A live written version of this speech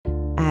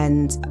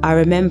And I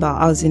remember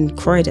I was in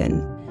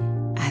Croydon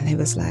and it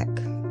was like,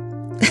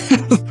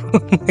 oh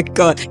my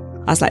God.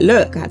 I was like,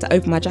 look, I had to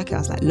open my jacket. I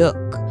was like, look,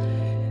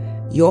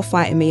 you're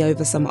fighting me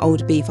over some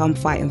old beef. I'm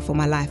fighting for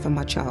my life and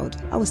my child.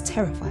 I was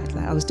terrified.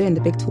 Like, I was doing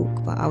the big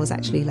talk, but I was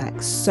actually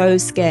like so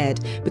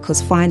scared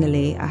because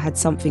finally I had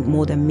something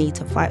more than me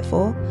to fight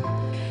for.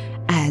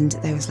 And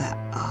they was like,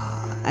 oh.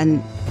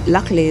 And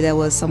luckily there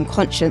was some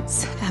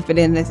conscience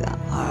happening. They said,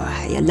 all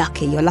right, you're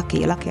lucky.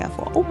 I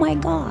thought, oh my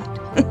God.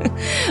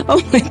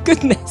 Oh my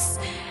goodness.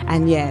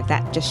 And yeah,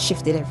 that just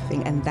shifted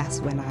everything. And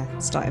that's when I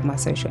started my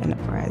social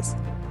enterprise.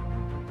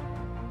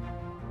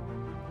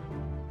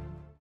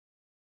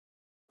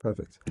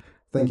 Perfect.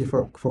 Thank you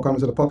for coming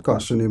to the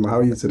podcast, Shenuma. How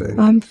are you today?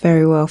 I'm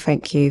very well,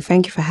 thank you.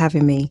 Thank you for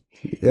having me.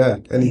 Yeah,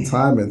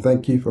 anytime. And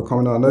thank you for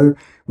coming on. I know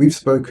we've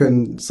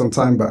spoken some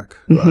time back,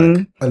 Mm-hmm.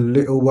 like a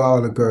little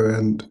while ago,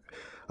 and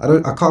I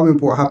can't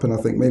remember what happened. I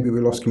think maybe we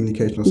lost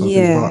communication or something,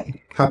 Yeah. but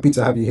happy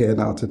to have you here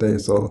now today.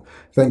 So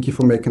thank you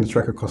for making the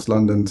trek across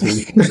London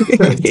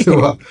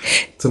to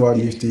to our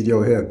new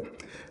studio here.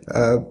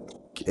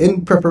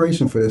 In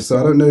preparation for this, so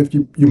I don't know if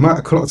you might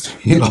have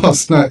clocked me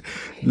last night,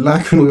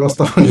 liking all your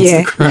stuff on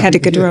Instagram. Had a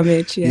good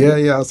rummage.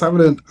 Yeah. I was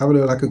having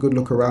like a good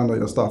look around on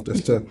your stuff,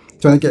 just to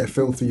trying to get a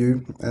feel for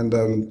you and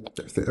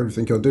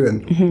everything you're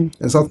doing.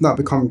 Mm-hmm. And something that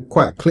become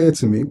quite clear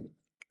to me,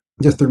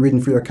 just through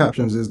reading through your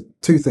captions, is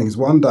two things: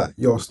 one, that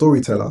you're a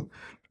storyteller,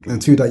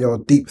 and two, that you're a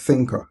deep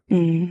thinker.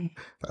 Mm.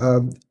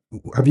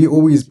 Have you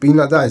always been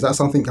like that? Is that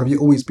something? Have you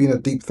always been a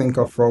deep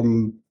thinker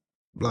from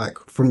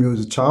you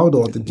as a child,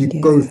 or did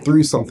you go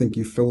through something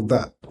you feel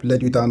that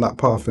led you down that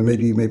path and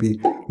maybe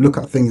look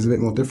at things a bit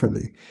more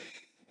differently?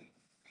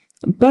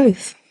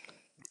 Both.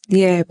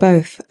 Yeah,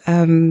 both.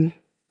 I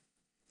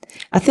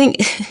think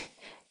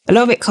a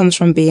lot of it comes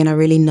from being a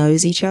really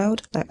nosy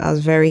child. Like, I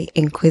was very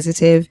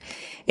inquisitive.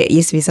 It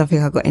used to be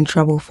something I got in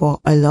trouble for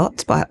a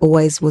lot, but I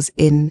always was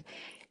in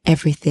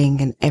everything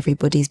and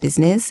everybody's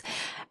business.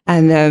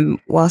 And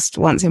whilst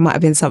once it might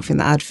have been something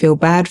that I'd feel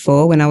bad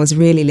for when I was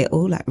really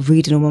little, like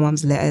reading all my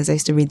mum's letters. I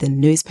used to read the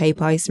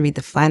newspaper. I used to read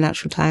the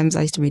Financial Times.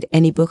 I used to read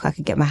any book I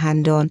could get my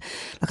hand on.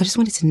 Like, I just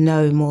wanted to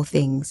know more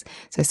things.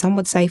 So some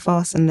would say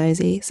fast and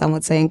nosy, some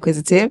would say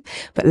inquisitive,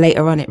 but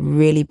later on it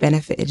really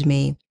benefited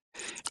me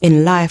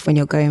in life when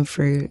you're going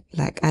through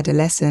like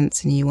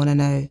adolescence and you want to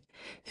know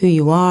who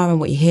you are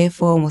and what you're here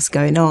for and what's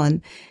going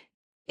on.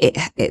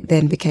 It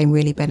then became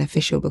really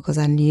beneficial because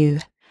I knew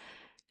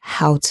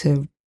how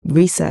to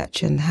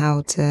research and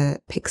how to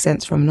pick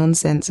sense from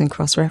nonsense and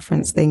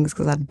cross-reference things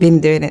because I've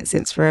been doing it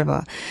since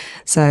forever.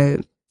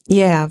 So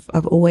yeah,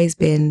 I've always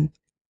been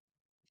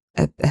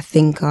a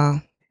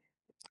thinker,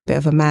 bit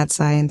of a mad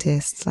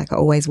scientist. Like, I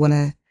always want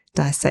to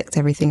dissect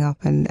everything up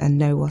and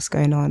know what's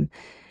going on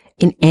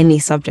in any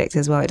subject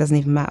as well. It doesn't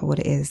even matter what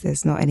it is.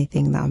 There's not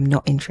anything that I'm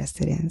not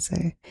interested in. So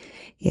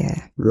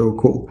yeah. Real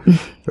cool.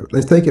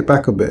 Let's take it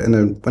back a bit. And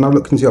then when I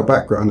looked into your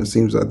background, it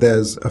seems like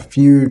there's a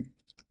few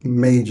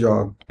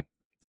major,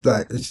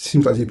 like, it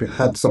seems like you've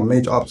had some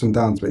major ups and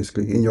downs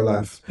basically in your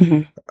life.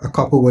 Mm-hmm. A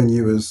couple when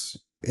you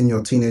was in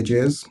your teenage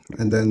years,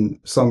 and then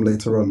some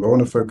later on. But I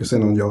want to focus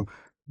in on your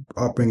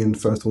upbringing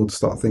first of all to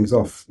start things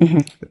off. Mm-hmm.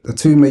 The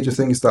two major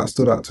things that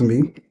stood out to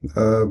me,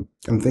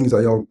 and things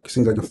that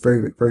seems like you're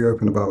very, very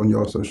open about on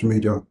your social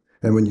media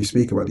and when you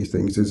speak about these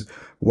things, is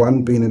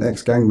one, being an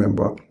ex-gang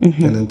member,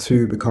 Mm-hmm. and then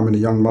two, becoming a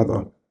young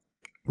mother.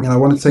 And I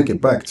want to take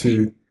it back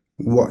to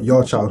what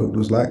your childhood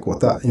was like,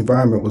 what that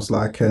environment was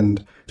like,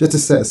 and just to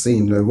set a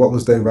scene, you know, what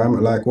was the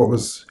environment like,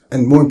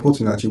 and more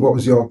importantly actually, what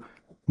was your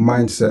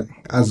mindset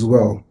as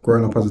well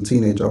growing up as a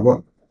teenager?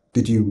 What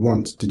did you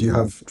want? Did you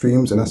have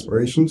dreams and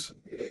aspirations?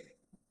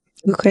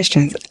 Good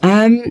questions.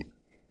 I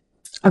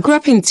grew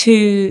up in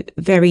two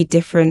very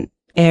different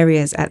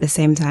areas at the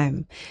same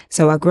time.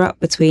 So I grew up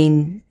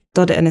between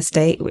Dodderton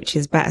Estate, which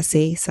is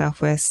Battersea,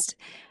 southwest,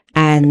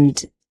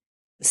 and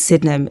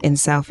Sydenham in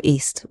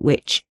southeast,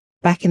 which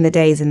back in the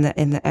days in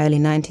the early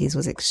 90s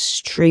was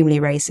extremely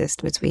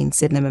racist between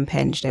Sydenham and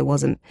Penge. There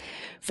wasn't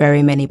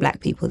very many black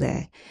people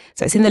there.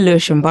 So it's in the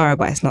Lewisham borough,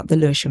 but it's not the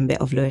Lewisham bit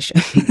of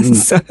Lewisham.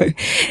 So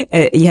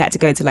you had to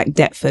go to like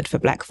Deptford for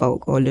black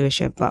folk or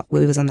Lewisham, but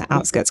we was on the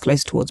outskirts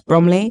close towards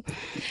Bromley.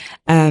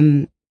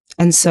 And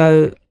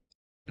so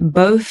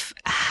both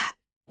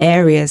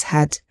areas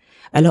had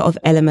a lot of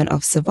element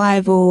of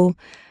survival,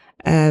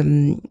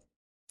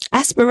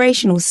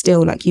 aspirational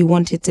still, like you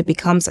wanted to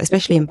become,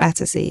 especially in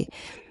Battersea.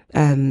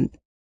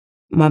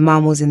 My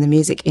mum was in the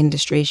music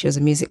industry. She was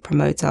a music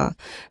promoter.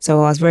 So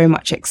I was very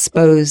much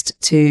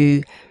exposed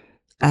to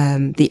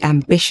the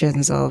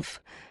ambitions of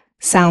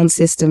sound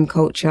system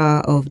culture,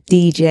 of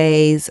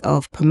DJs,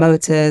 of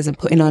promoters, and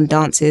putting on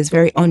dances,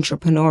 very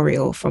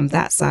entrepreneurial from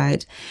that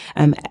side.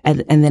 And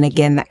then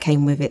again, that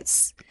came with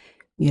its,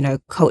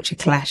 culture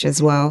clash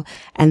as well.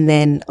 And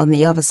then on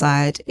the other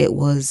side, it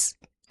was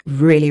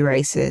really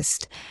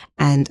racist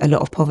and a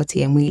lot of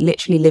poverty. And we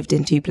literally lived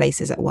in two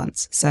places at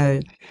once. So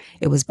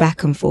it was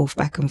back and forth,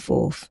 back and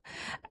forth.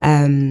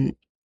 And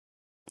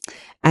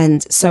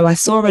so I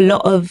saw a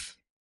lot of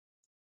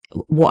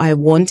what I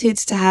wanted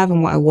to have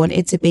and what I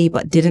wanted to be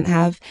but didn't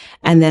have,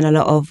 and then a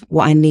lot of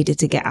what I needed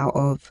to get out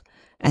of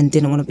and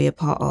didn't want to be a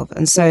part of.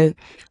 And so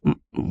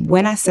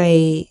when I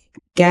say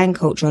gang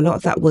culture, a lot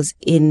of that was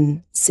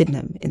in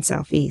Sydenham in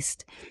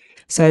Southeast.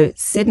 So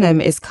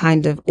Sydenham is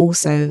kind of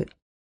also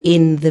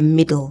in the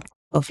middle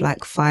of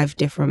like 5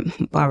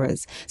 different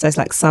boroughs. So it's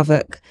like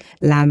Southwark,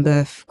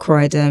 Lambeth,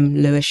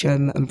 Croydon,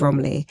 Lewisham and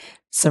Bromley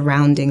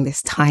surrounding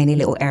this tiny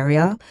little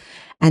area.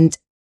 And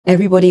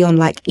everybody on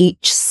like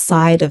each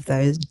side of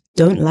those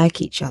don't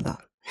like each other.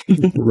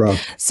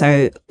 Right.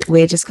 So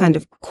we're just kind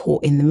of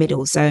caught in the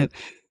middle. So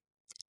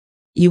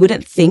you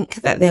wouldn't think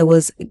that there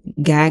was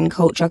gang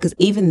culture, because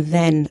even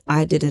then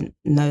I didn't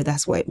know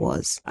that's what it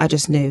was. I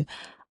just knew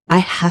I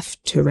have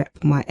to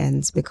rep my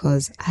ends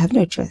because I have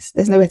no choice.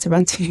 There's nowhere to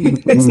run to.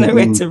 There's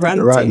nowhere to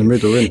run Right to. in the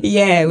middle, innit?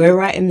 Yeah, we're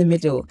right in the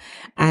middle.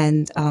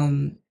 And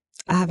I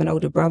have an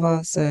older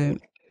brother, so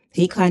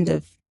he kind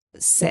of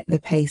set the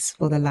pace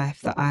for the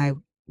life that I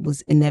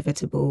was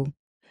inevitably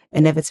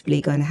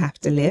going to have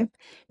to live,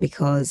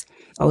 because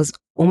I was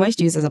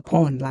almost used as a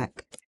pawn.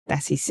 Like,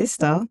 that's his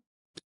sister,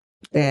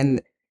 then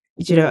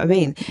do you know what I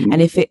mean?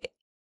 And if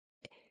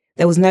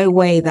there was no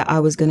way that I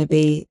was going to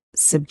be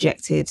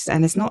subjected,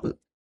 and it's not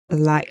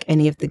like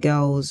any of the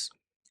girls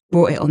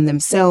brought it on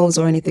themselves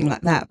or anything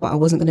like that, but I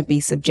wasn't going to be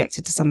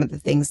subjected to some of the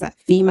things that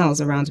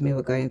females around me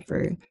were going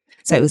through.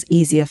 So it was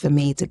easier for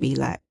me to be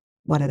like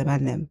one of the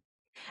man them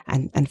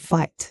and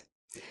fight.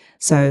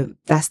 So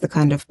that's the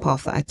kind of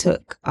path that I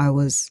took. I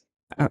was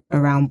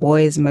around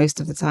boys most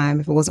of the time.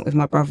 If it wasn't with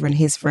my brother and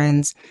his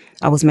friends,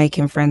 I was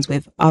making friends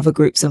with other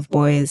groups of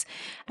boys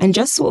and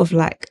just sort of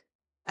like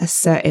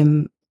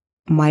asserting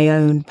my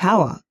own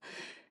power.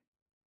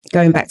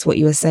 Going back to what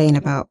you were saying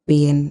about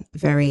being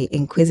very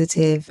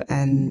inquisitive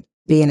and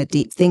being a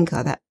deep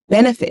thinker, that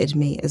benefited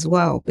me as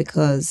well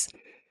because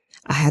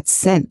I had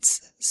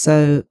sense.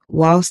 So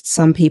whilst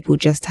some people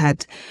just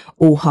had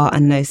all heart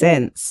and no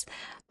sense,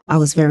 I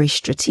was very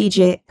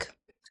strategic.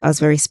 I was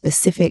very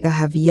specific. I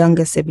have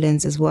younger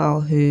siblings as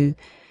well who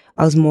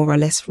I was more or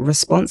less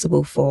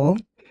responsible for.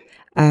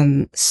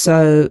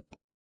 So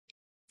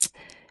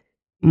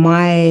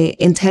my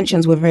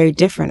intentions were very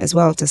different as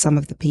well to some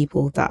of the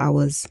people that I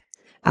was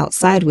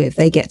outside with.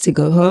 They get to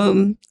go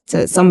home,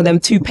 to some of them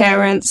 2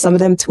 parents, some of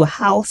them to a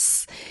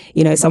house,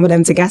 some of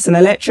them to gas and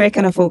electric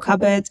and a full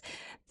cupboard.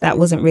 That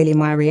wasn't really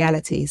my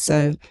reality.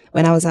 So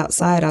when I was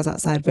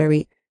outside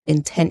very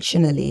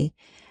intentionally.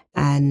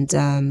 And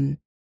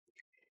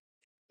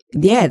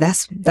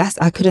that's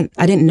I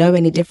didn't know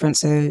any different.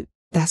 So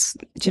do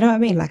you know what I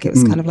mean? Like, it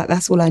was kind of like,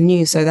 that's all I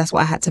knew. So that's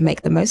what I had to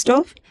make the most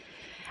of.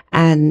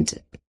 And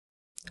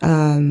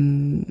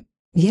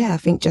I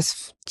think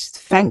just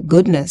thank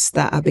goodness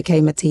that I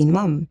became a teen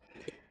mum.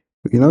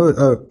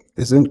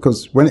 It's in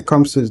because when it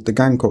comes to the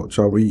gang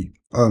culture, we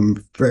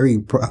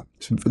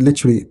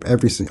literally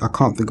everything. I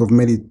can't think of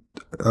many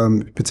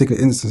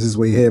particular instances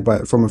where you hear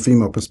about it from a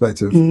female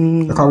perspective. I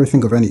can't really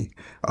think of any,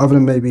 other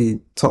than maybe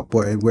Top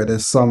Boy, where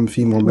there's some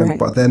female men,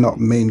 but they're not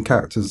main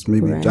characters.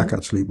 Maybe Jack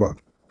actually, but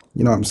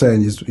you know what I'm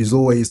saying? Is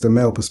always the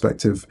male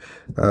perspective,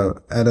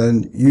 and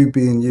then you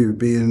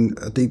being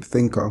a deep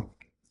thinker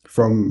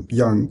from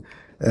young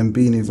and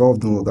being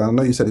involved in all that. I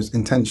know you said it's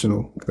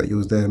intentional that you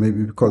was there,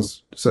 maybe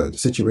because certain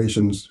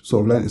situations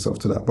sort of lent itself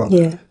to that. But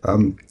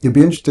it'd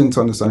be interesting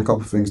to understand a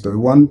couple of things though.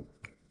 One,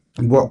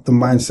 what the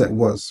mindset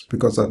was,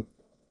 because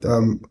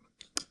I'm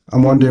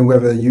wondering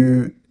whether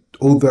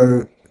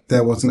although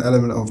there was an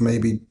element of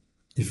maybe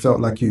you felt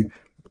like you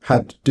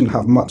didn't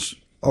have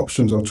much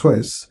options or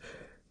choice,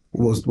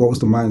 what was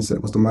the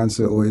mindset? Was the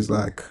mindset always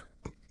like,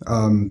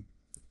 I'm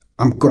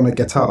going to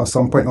get out at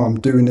some point, or I'm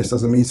doing this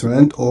as a means to an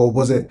end? Or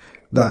was it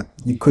that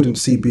you couldn't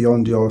see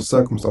beyond your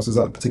circumstances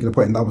at a particular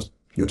point and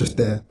you're just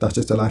there, that's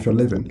just the life you're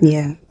living?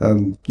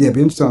 It'd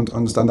be interesting to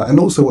understand that. And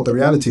also what the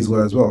realities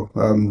were as well.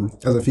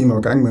 As a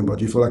female gang member,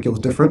 do you feel like it was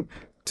different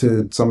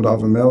to some of the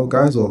other male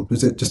guys, or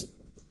was it just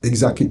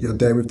exactly you're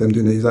there with them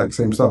doing the exact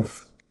same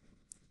stuff?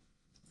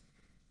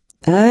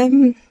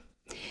 The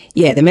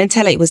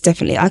mentality was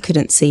definitely, I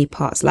couldn't see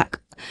parts. Like,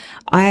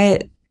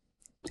 have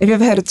you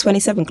ever heard of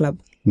 27 Club?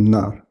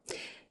 No.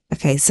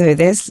 Okay, so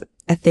there's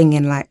a thing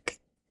in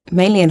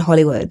mainly in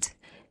Hollywood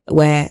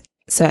where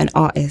certain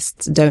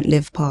artists don't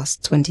live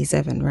past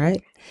 27,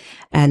 right?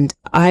 And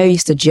I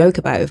used to joke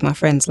about it with my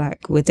friends,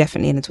 like, we're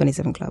definitely in the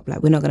 27 Club,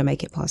 like, we're not going to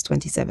make it past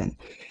 27.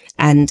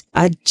 And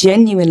I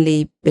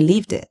genuinely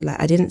believed it. Like,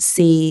 I didn't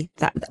see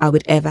that I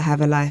would ever have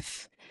a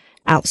life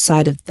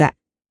outside of that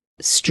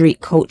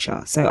street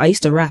culture. So I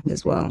used to rap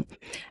as well.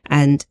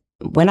 And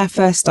when I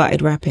first started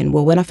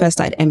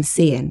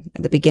MCing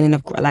at the beginning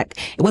of, like,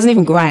 it wasn't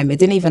even grime. It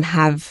didn't even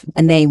have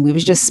a name. We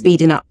was just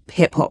speeding up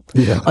hip hop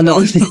on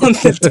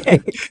the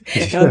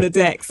deck, on the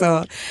deck.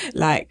 So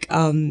like,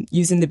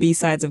 using the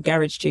B-sides of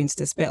garage tunes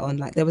to spit on,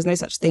 like, there was no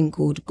such thing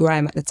called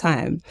grime at the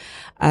time.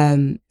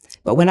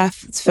 But when I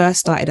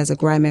first started as a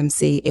grime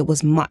MC, it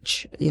was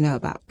much,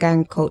 about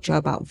gang culture,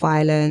 about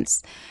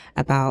violence,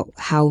 about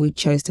how we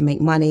chose to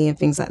make money and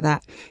things like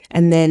that.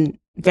 And then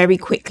very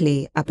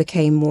quickly, I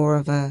became more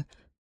of a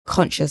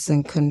conscious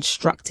and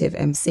constructive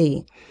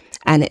MC.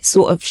 And it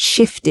sort of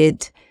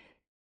shifted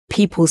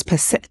people's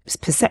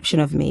perception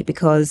of me,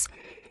 because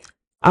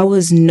I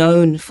was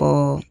known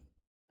for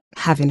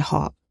having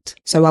heart.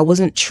 So I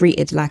wasn't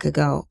treated like a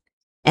girl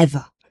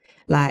ever.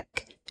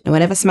 Like, no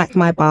one ever smacked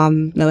my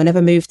bum. No one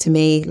ever moved to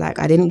me. Like,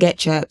 I didn't get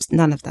chirps.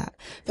 None of that.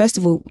 First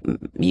of all,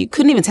 you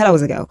couldn't even tell I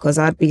was a girl, because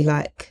I'd be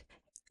like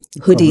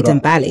hoodied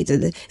and ballied.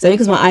 So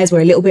because my eyes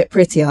were a little bit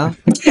prettier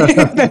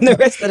than the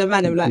rest of the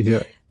man, I'm like,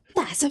 Yeah.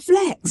 that's a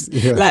flex.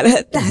 Yeah.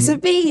 Like, that's a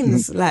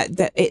beans. Like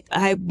that.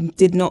 I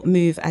did not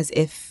move as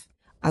if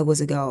I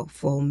was a girl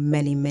for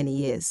many, many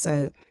years.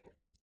 So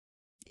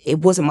it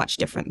wasn't much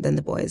different than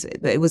the boys.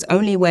 But it was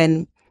only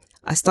when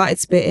I started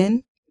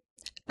spitting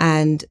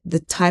and the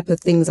type of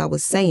things I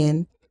was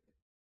saying,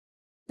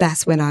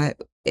 that's when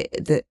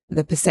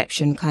the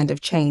perception kind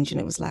of changed,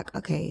 and it was like,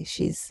 okay,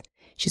 she's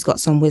got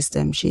some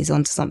wisdom. She's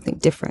onto something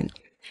different.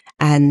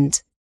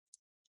 And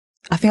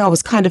I think I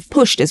was kind of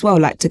pushed as well,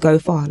 like, to go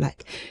far.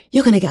 Like,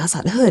 you're gonna get us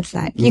out the hood.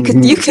 Like, you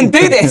can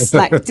do this.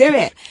 Like, do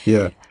it.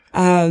 Yeah.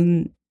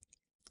 And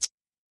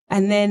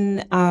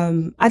then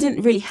I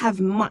didn't really have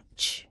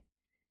much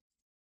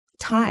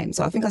time,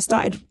 so I think I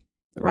started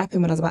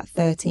rapping when I was about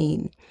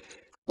 13.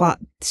 But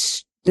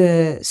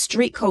the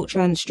street culture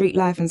and street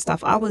life and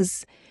stuff, I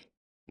was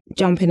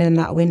jumping in and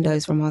out of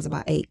windows from when I was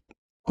about 8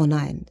 or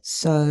 9.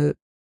 So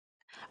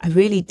I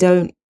really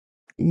don't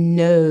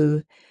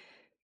know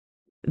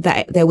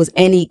that there was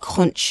any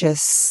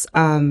conscious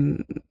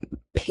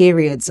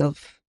periods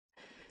of,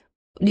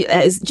 do you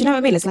know what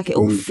I mean? It's like it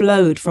all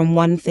flowed from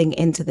one thing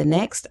into the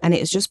next, and it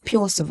was just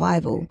pure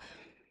survival.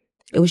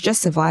 It was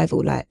just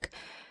survival. Like,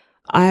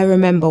 I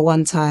remember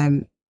one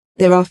time,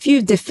 there are a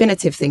few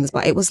definitive things,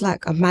 but it was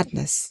like a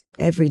madness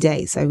every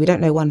day. So we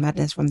don't know one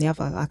madness from the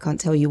other. I can't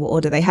tell you what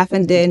order they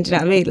happened in. Do you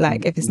know what I mean?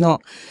 Like, if it's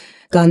not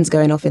guns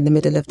going off in the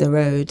middle of the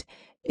road,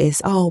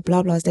 it's, oh,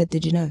 blah, blah's dead.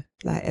 Did you know?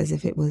 Like, as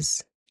if it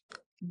was,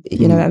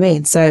 you know what I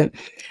mean? So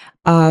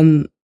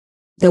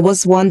there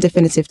was one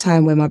definitive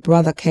time when my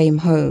brother came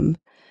home.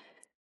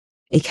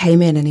 He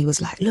came in and he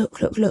was like, look.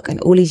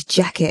 And all his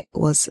jacket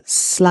was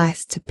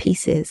sliced to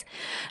pieces.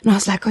 And I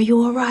was like, are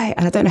you all right?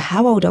 And I don't know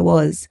how old I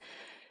was.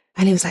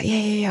 And he was like,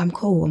 yeah, I'm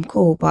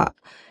cool. But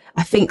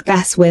I think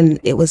that's when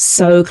it was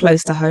so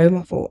close to home.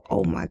 I thought,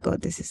 oh my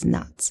God, this is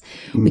nuts.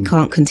 We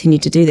can't continue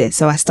to do this.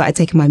 So I started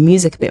taking my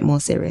music a bit more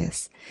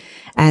serious.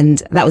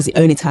 And that was the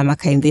only time I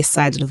came this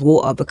side of the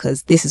water,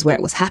 because this is where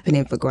it was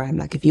happening for grime.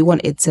 Like, if you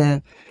wanted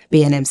to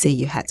be an MC,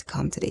 you had to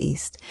come to the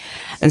East.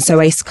 And so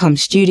I used to come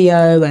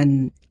studio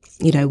and,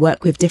 you know,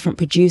 work with different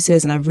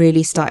producers. And I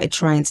really started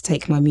trying to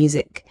take my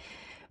music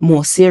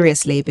more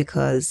seriously,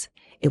 because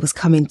it was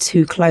coming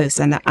too close.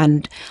 And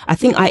I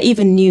think I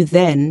even knew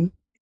then,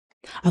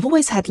 I've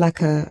always been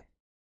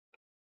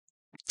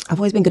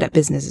good at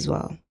business as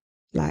well.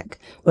 Like,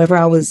 whether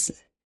I was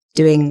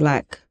doing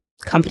like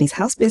company's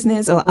house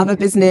business or other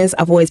business,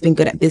 I've always been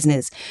good at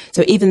business.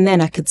 So even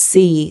then I could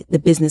see the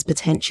business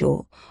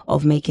potential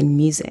of making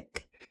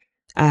music.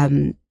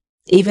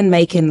 Even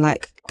making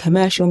like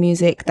commercial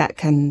music that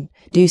can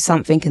do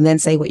something and then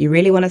say what you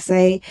really want to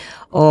say,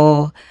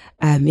 or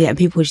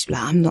people would just be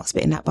like, I'm not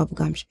spitting that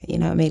bubblegum shit, you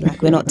know what I mean?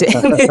 Like, we're not doing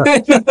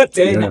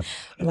that.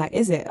 We're like,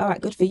 is it? All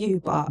right, good for you,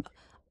 but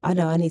I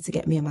know I need to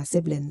get me and my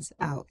siblings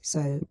out,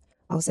 so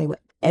I'll say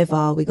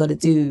whatever we got to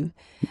do.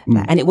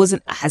 Like, and it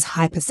wasn't as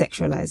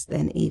hypersexualized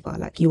then either.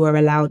 Like, you were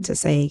allowed to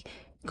say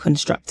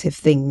constructive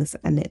things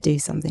and it do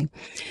something.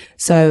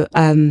 So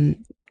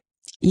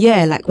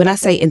like, when I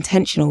say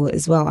intentional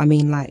as well, I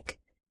mean, like,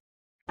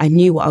 I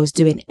knew what I was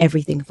doing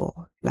everything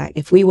for. Like,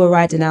 if we were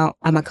riding out,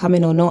 am I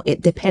coming or not?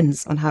 It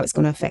depends on how it's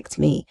going to affect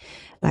me.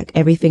 Like,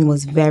 everything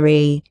was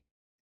very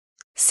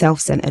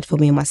self-centered for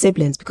me and my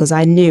siblings, because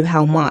I knew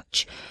how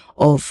much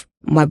of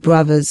my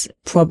brother's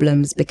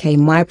problems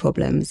became my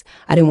problems.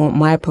 I didn't want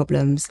my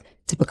problems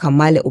to become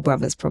my little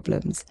brother's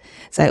problems.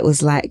 So it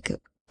was like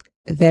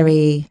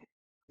very,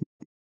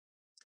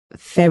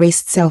 very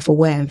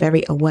self-aware and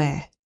very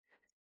aware.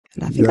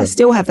 And I think I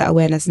still have that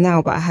awareness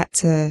now, but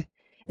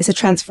it's a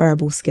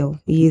transferable skill.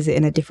 You use it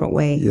in a different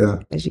way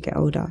as you get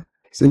older.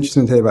 It's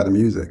interesting to hear about the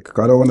music.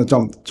 I don't want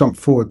to jump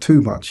forward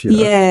too much here.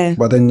 Yeah.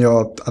 But then I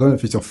don't know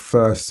if it's your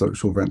first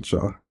social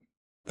venture,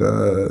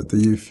 the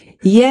youth.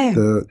 Yeah.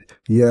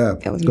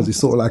 Because it's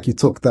sort of like you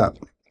took that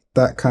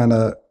kind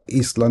of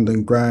East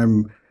London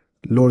grime,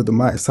 Lord of the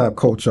Mics type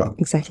culture.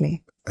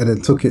 Exactly. And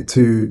then took it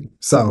to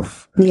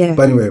South. Yeah.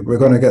 But anyway, we're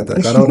gonna get there.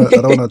 I don't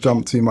want to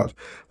jump too much,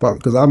 but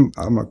because I'm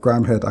a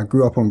grime head, I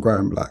grew up on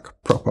grime, like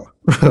proper.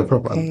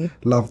 Okay. I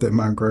loved it,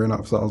 man. Growing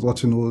up, so I was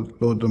watching all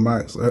Lord of the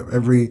Mics,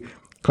 every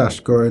clash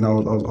going. I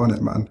was on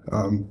it, man.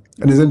 And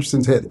it's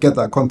interesting to get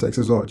that context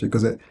as well,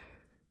 because it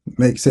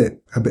makes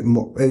it a bit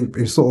more.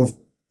 It sort of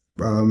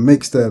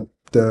makes the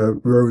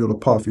road or the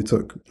path you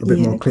took a bit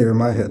more clear in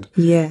my head.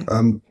 Yeah.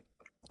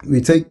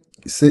 We take.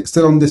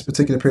 Still on this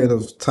particular period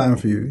of time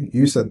for you,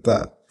 you said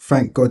that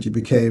thank God you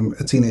became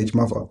a teenage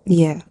mother.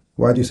 Yeah.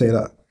 Why do you say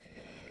that?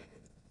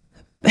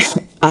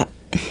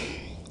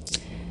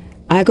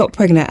 I got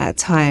pregnant at a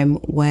time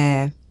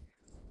where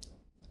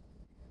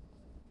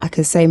I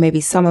could say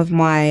maybe some of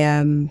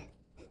my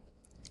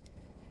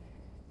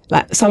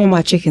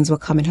chickens were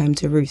coming home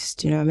to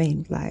roost. You know what I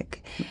mean?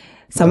 Like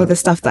some of the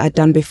stuff that I'd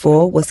done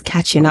before was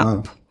catching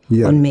up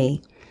Yeah. on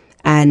me.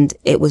 And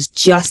it was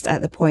just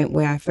at the point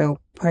where I fell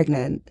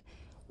pregnant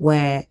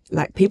where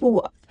like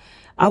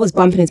I was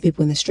bumping into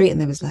people in the street and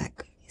they was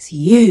like, it's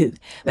you.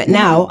 But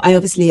now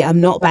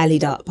I'm not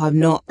bellied up. I'm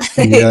not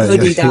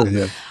hoodied up.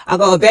 Yeah. I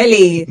got a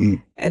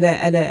belly and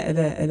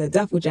a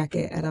duffel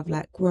jacket. And I'm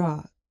like,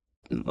 rah.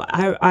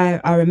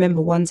 I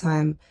remember one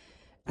time,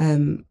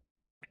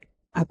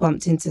 I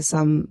bumped into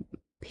some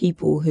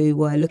people who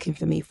were looking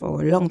for me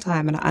for a long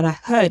time. And I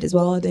heard as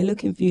well, oh, they're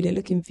looking for you. They're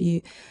looking for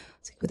you. I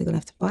was like, but they're going to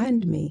have to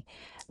find me.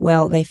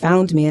 Well, they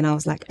found me and I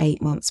was like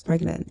 8 months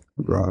pregnant.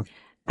 Right.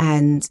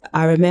 And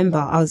I remember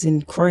I was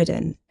in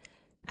Croydon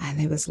and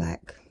they was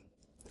like,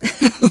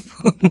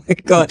 oh my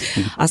God.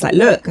 I was like,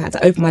 look, I had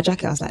to open my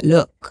jacket. I was like,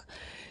 look,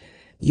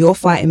 you're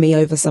fighting me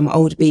over some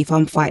old beef.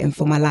 I'm fighting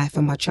for my life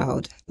and my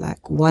child.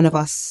 Like one of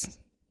us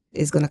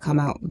is going to come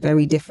out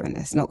very different.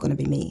 It's not going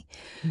to be me.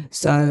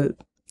 So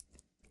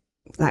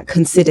like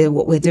consider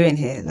what we're doing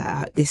here.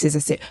 Like this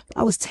is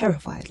I was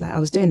terrified. Like I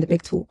was doing the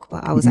big talk,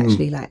 but I was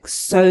actually like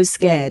so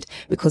scared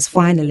because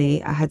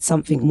finally I had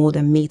something more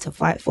than me to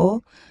fight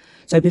for.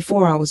 So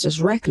before I was just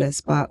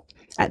reckless, but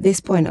at this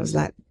point I was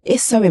like,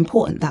 it's so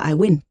important that I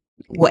win.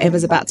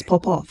 Whatever's about to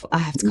pop off, I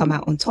have to come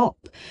out on top.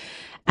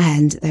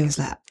 And they was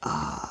like,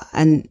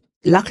 and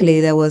luckily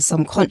there was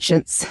some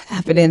conscience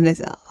happening. They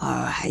said,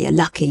 oh, you're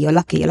lucky. I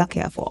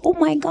thought, oh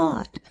my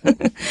God.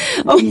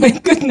 Oh my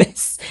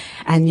goodness.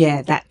 And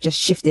yeah, that just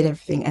shifted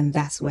everything. And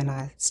that's when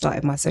I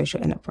started my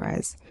social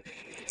enterprise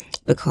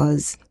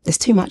because there's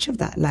too much of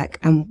that. Like,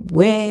 and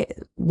we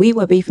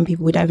were beefing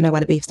people. We don't even know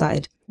why the beef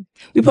started.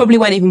 We probably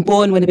weren't even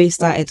born when the beef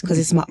started because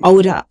it's my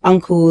older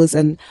uncles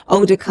and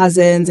older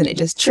cousins and it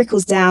just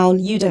trickles down.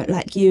 You don't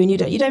like you and you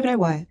don't even know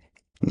why.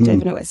 You don't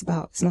even know what it's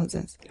about. It's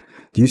nonsense.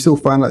 Do you still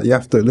find that you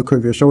have to look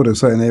over your shoulder in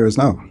certain areas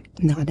now?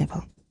 No, I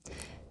never.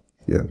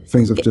 Yeah,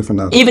 things are different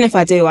now. Even if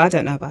I do, I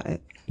don't know about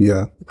it.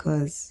 Yeah.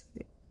 Because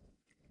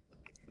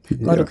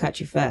God will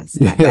catch you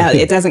first. Yeah. Like,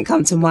 it doesn't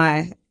come to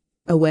my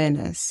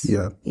awareness.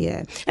 Yeah.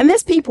 Yeah. And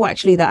there's people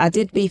actually that I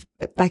did beef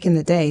back in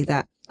the day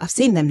that I've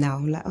seen them now.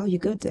 I'm like, oh, you're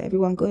good.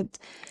 Everyone good.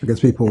 I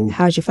guess people...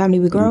 How's your family?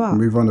 We grow up.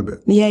 Move on a bit.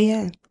 Yeah,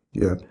 yeah.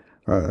 Yeah.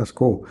 All right, that's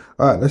cool.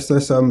 All right, let's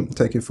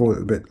take it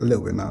forward a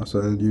little bit now.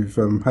 So you've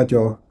had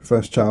your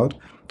first child,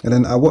 and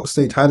then at what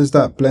stage? How does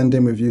that blend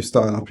in with you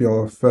starting up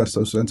your first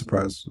social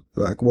enterprise?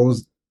 Like,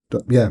 what's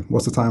the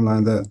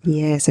timeline there?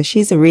 Yeah, so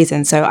she's the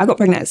reason. So I got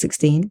pregnant at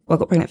 16. Well, I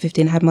got pregnant at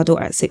 15. I had my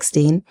daughter at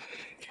 16,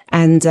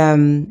 and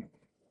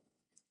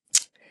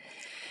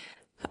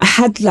I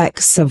had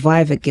like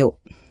survivor guilt.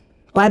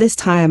 By this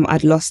time,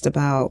 I'd lost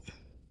about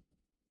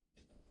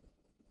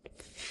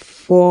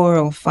 4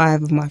 or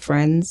 5 of my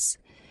friends.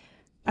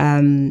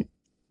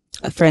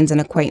 Friends and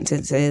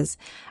acquaintances,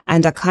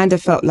 and I kind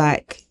of felt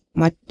like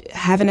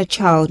having a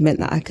child meant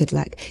that I could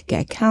like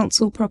get a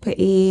council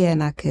property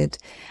and I could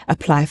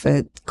apply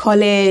for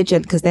college,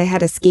 and because they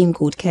had a scheme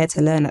called Care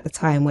to Learn at the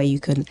time where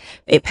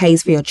it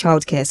pays for your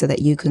childcare so that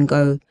you can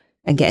go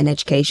and get an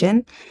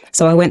education.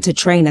 So I went to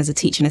train as a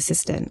teaching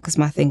assistant because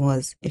my thing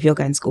was, if you're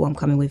going to school, I'm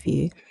coming with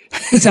you.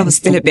 So I was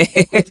still a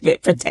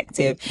bit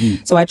protective.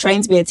 So I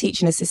trained to be a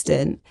teaching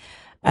assistant.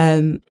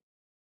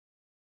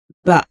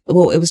 But,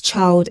 well, it was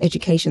child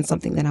education,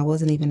 something then I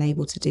wasn't even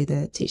able to do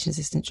the teaching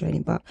assistant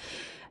training, but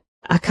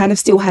I kind of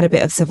still had a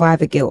bit of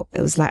survivor guilt.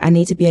 It was like, I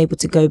need to be able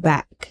to go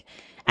back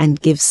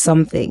and give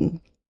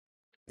something,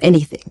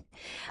 anything.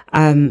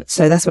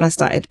 So that's when I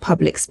started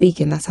public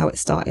speaking. That's how it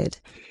started.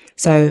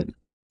 So,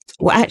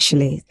 well,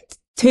 actually,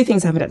 2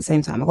 things happened at the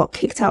same time. I got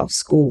kicked out of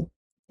school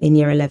in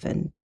year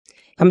 11.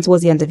 Coming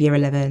towards the end of year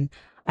 11,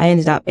 I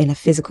ended up in a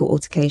physical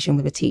altercation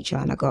with a teacher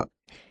and I got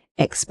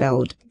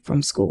expelled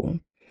from school.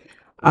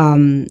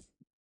 And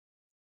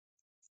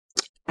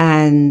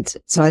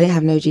so I didn't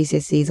have no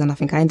GCSEs or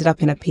nothing. I ended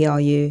up in a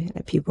PRU,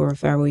 a pupil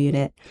referral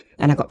unit,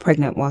 and I got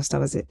pregnant whilst I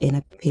was in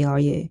a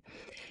PRU.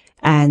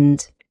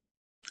 And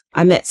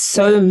I met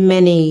so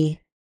many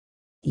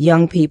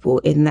young people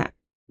in that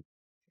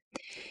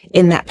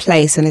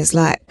place, and it's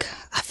like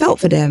I felt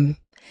for them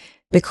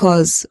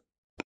because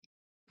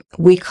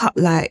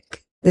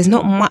there's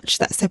not much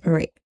that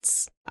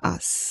separates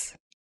us.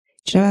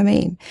 Do you know what I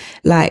mean?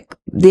 Like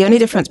the only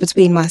difference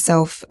between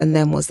myself and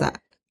them was that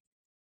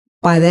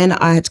by then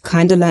I had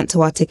kind of learnt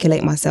to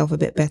articulate myself a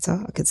bit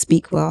better. I could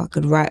speak well, I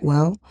could write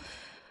well,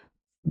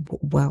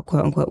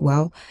 quote unquote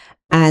well.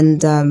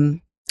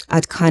 And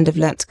I'd kind of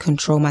learnt to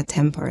control my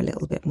temper a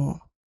little bit more.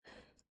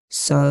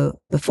 So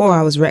before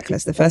I was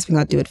reckless, the first thing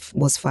I'd do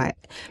was fight.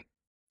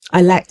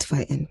 I liked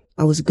fighting.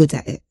 I was good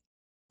at it.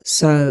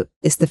 So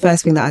it's the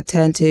first thing that I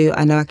turn to.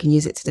 I know I can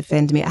use it to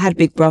defend me. I had a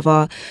big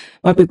brother.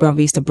 My big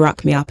brother used to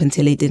bruck me up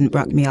until he didn't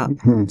bruck me up.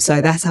 So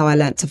that's how I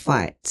learnt to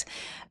fight.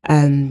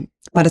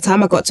 By the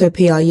time I got to a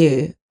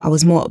PRU, I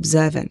was more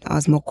observant. I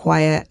was more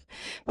quiet.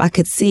 But I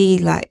could see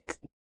like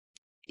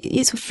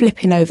youth were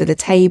flipping over the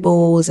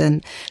tables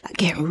and like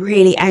getting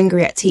really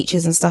angry at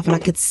teachers and stuff. And I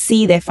could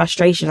see their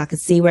frustration. I could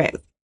see where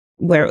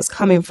it was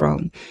coming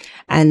from,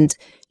 and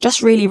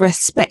just really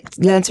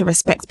learn to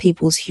respect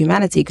people's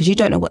humanity, because you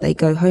don't know what they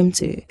go home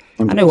to.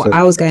 100%. I know what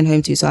I was going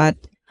home to, so I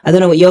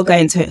don't know what you're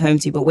going home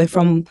to, but we're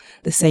from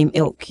the same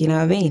ilk, you know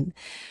what I mean?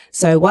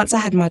 So once I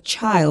had my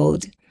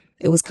child,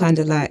 it was kind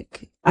of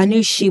like, I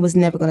knew she was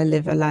never going to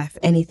live a life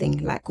anything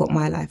like what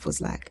my life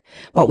was like.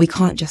 But we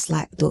can't just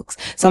like ducks.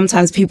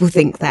 Sometimes people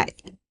think that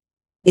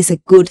it's a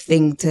good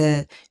thing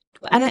to,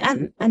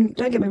 and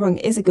don't get me wrong,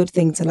 it is a good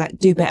thing to like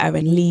do better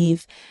and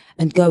leave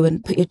and go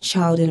and put your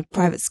child in a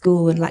private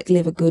school and like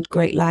live a good,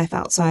 great life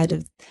outside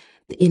of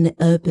in an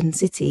urban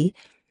city.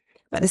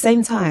 But at the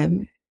same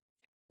time,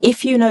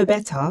 if you know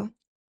better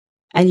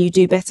and you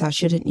do better,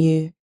 shouldn't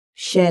you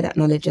share that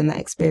knowledge and that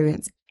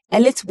experience a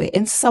little bit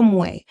in some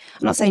way?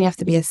 I'm not saying you have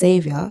to be a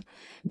savior,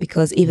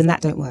 because even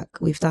that don't work.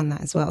 We've done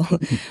that as well.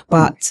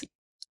 But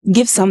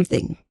give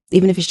something,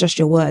 even if it's just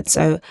your words.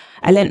 So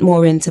I lent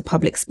more into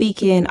public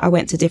speaking. I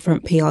went to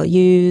different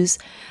PRUs,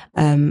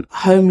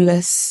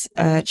 homeless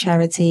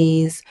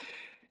charities,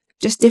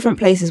 just different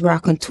places where I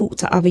can talk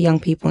to other young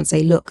people and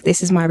say, look,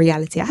 this is my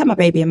reality. I had my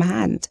baby in my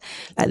hand.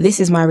 Like, this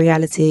is my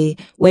reality.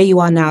 Where you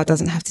are now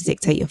doesn't have to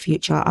dictate your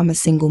future. I'm a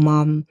single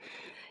mom.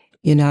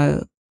 You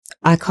know,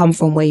 I come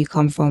from where you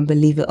come from,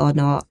 believe it or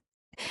not.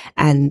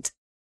 And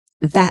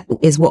that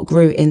is what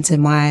grew into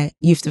my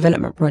youth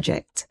development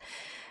project.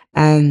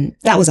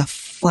 That was a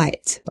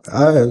fight.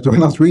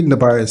 When I was reading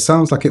about it, it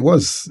sounded like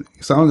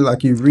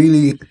you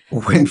really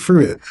went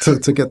through it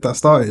to get that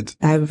started.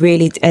 I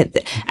really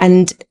did.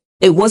 And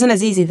it wasn't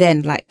as easy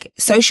then. Like,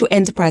 social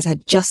enterprise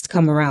had just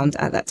come around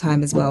at that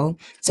time as well.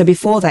 So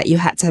before that, you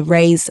had to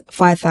raise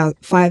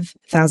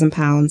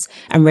 £5,000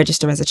 and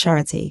register as a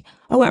charity.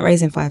 I weren't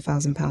raising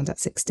 £5,000 at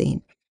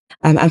 16.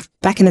 And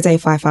back in the day,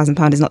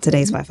 £5,000 is not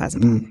today's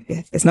 £5,000.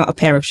 Yeah, it's not a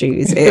pair of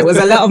shoes. It was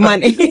a lot of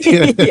money.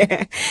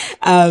 Yeah.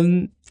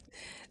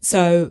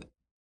 So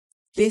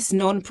this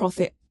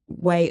non-profit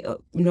way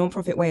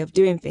of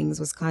doing things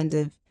was kind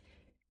of,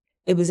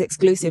 it was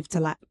exclusive to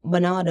like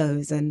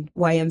Monados and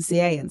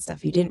YMCA and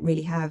stuff. You didn't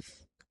really have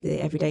the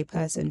everyday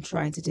person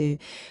trying to do.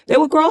 There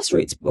were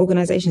grassroots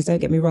organizations, don't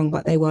get me wrong,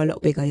 but they were a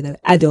lot bigger, you know,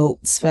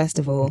 adults, first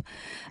of all.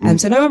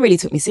 So no one really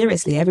took me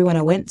seriously. Everyone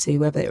I went to,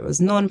 whether it was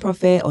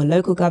non-profit or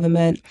local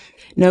government,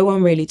 no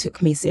one really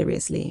took me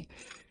seriously.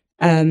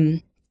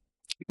 But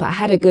I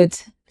had a good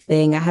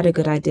thing. I had a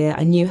good idea.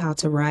 I knew how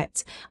to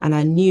write, and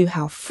I knew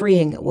how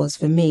freeing it was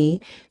for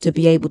me to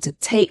be able to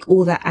take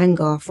all that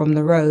anger from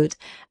the road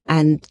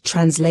and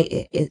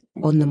translate it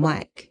on the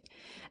mic.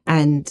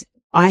 And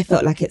I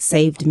felt like it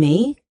saved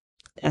me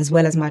as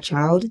well as my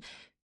child.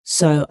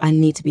 So I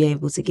need to be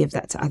able to give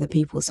that to other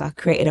people. So I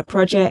created a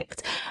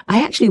project.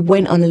 I actually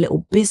went on a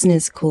little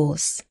business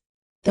course.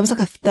 There was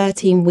like a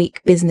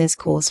 13-week business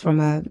course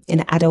from in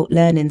an adult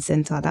learning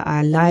center that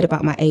I lied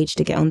about my age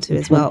to get onto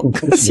as well.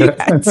 Because you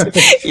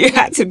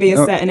had to be a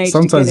certain age.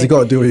 Sometimes you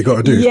got to do what you got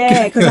to do.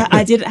 Yeah, because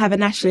I didn't have a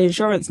national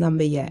insurance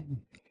number yet.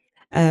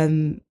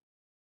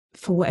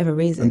 For whatever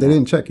reason. And they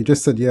didn't check. You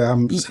just said, yeah,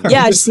 I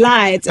just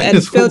lied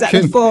and filled out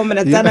the form, and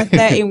I'd done a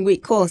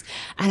 13-week course.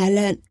 And I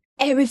learned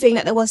everything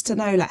that there was to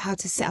know, like how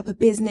to set up a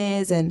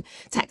business and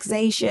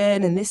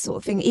taxation and this sort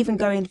of thing, even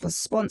going for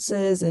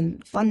sponsors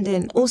and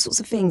funding, all sorts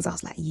of things. I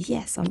was like,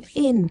 yes, I'm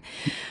in.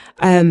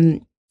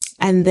 And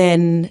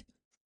then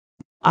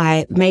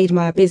I made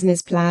my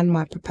business plan,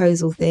 my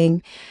proposal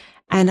thing,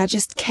 and I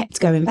just kept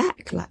going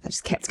back. Like, I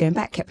just kept going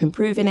back, kept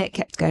improving it,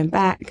 kept going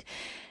back.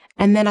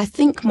 And then I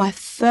think my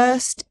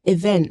first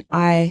event,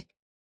 I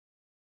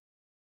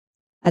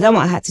done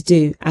what I had to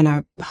do, and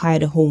I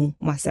hired a hall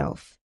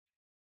myself.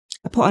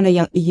 I put on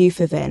a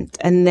youth event,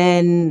 and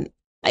then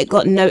it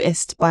got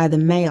noticed by the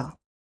mayor,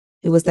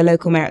 who was the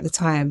local mayor at the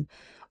time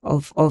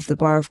of the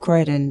borough of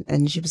Croydon.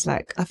 And she was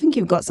like, I think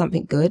you've got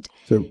something good.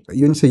 So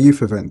you didn't say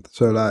youth event.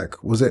 So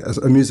like, was it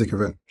a music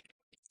event?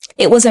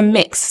 It was a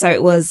mix.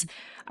 So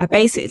I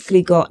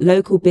basically got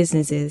local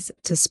businesses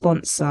to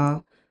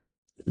sponsor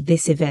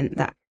this event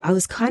that I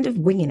was kind of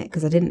winging it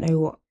because I didn't know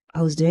what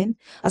I was doing.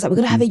 I was like, we're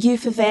going to have a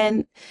youth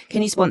event.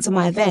 Can you sponsor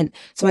my event?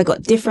 So I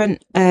got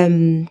different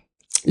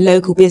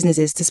local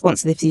businesses to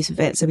sponsor this youth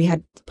event. So we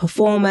had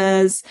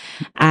performers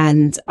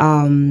and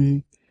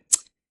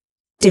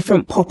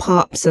different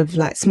pop-ups of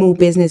like small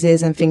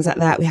businesses and things like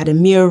that. We had a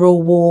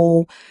mural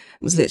wall.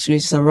 It was literally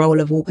just a roll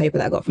of wallpaper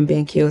that I got from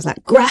B&Q. I was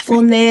like, graph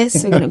on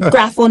this, we're going to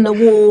graph on the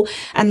wall.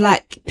 And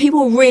like,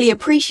 people really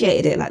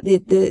appreciated it. Like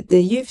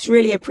the youths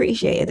really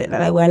appreciated it, that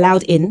they were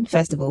allowed in.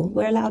 First of all,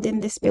 we're allowed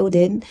in this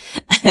building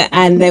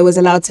and they was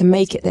allowed to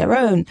make it their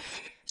own.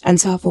 And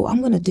so I thought,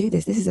 I'm going to do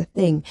this. This is a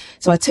thing.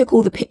 So I took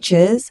all the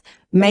pictures,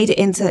 made it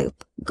into,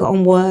 got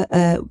on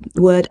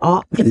word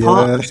art, and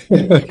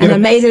I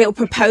made a little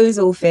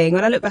proposal thing.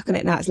 When I look back on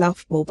it now, it's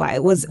laughable, but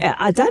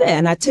I done it,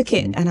 and I took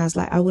it, and I was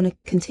like, I want to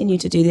continue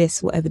to do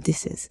this, whatever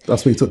this is.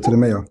 That's what you took to the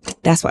mayor?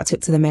 That's what I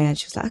took to the mayor. And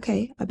she was like,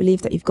 okay, I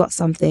believe that you've got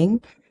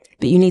something,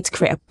 but you need to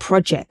create a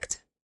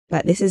project.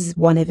 Like, this is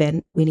one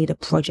event. We need a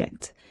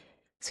project.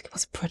 So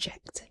what's a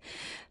project?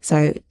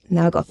 So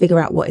now I've got to figure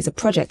out what is a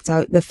project.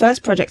 So the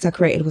first project I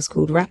created was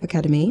called Rap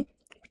Academy.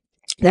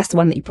 That's the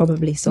one that you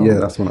probably saw. Yeah,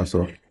 that's what I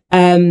saw.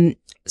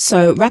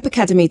 So Rap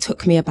Academy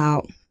took me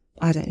about,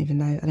 I don't even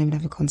know, I don't even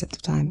have a concept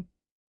of time.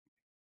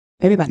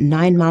 Maybe about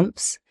 9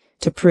 months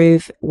to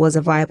prove was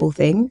a viable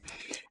thing.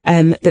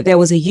 That there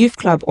was a youth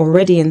club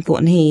already in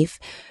Thornton Heath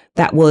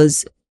that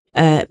was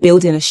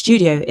building a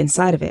studio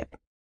inside of it.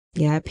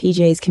 Yeah,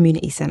 PJ's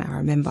Community Centre, I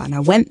remember. And I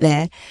went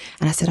there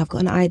and I said, I've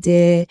got an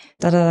idea,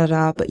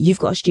 but you've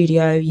got a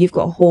studio, you've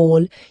got a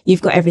hall,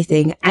 you've got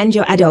everything, and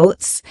you're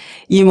adults.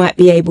 You might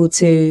be able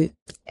to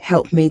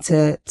help me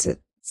to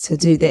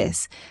do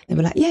this. They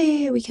were like,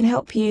 yeah, we can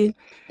help you.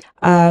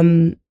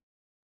 Do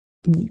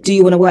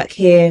you want to work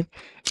here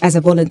as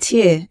a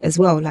volunteer as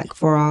well, like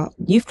for our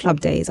youth club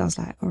days? I was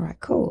like, all right,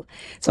 cool.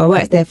 So I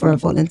worked there as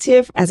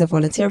a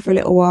volunteer for a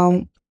little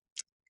while.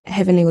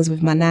 Heavenly was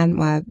with my nan,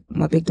 my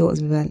big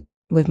daughter's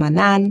with my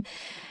nan.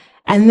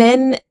 And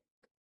then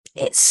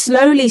it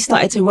slowly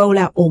started to roll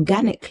out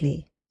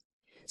organically.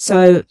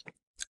 So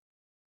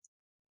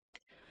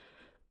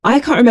I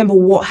can't remember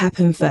what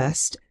happened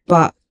first,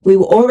 but we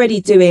were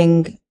already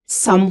doing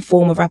some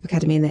form of Rap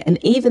Academy in there.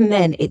 And even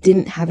then it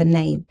didn't have a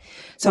name.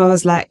 So I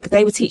was like,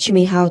 they were teaching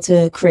me how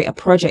to create a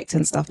project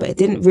and stuff, but it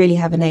didn't really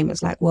have a name. It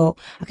was like, well,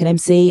 I can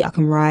MC, I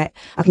can write,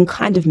 I can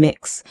kind of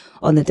mix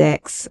on the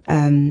decks.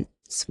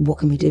 So what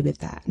can we do with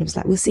that? And it was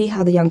like, we'll see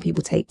how the young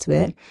people take to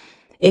it.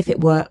 If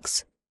it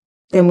works,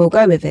 then we'll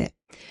go with it.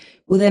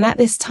 Well, then at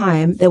this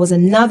time, there was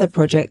another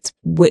project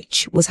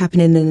which was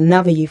happening in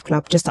another youth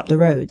club just up the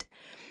road.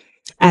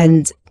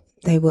 And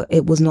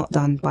it was not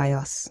done by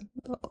us.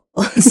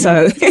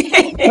 So,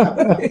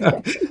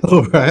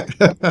 All right.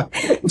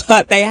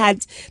 but they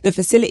had the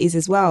facilities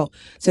as well.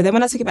 So then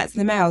when I took it back to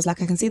the mayor, I was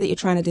like, I can see that you're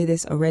trying to do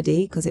this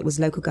already because it was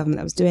local government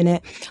that was doing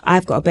it.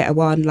 I've got a better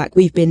one. Like,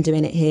 we've been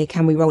doing it here.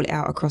 Can we roll it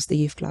out across the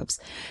youth clubs?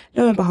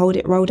 Lo and behold,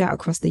 it rolled out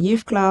across the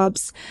youth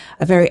clubs.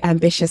 A very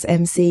ambitious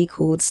MC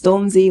called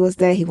Stormzy was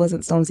there. He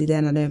wasn't Stormzy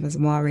then. I know him as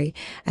Amari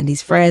and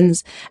his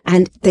friends.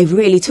 And they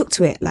really took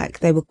to it. Like,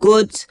 they were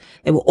good.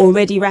 They were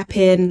already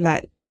rapping.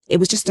 Like, it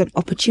was just an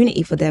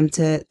opportunity for them I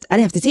didn't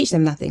have to teach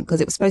them nothing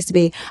because it was supposed to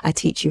be, I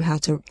teach you how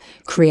to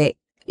create,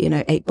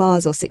 8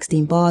 bars or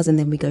 16 bars. And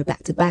then we go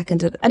back to back,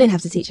 and I didn't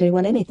have to teach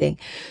anyone anything.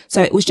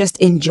 So it was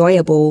just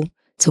enjoyable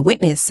to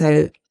witness.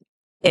 So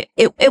it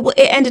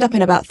ended up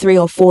in about 3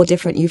 or 4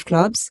 different youth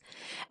clubs.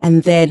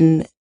 And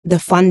then the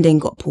funding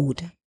got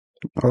pulled.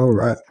 All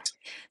right.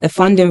 The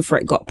funding for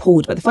it got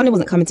pulled, but the funding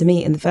wasn't coming to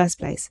me in the first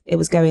place. It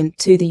was going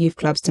to the youth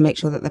clubs to make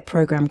sure that the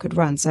program could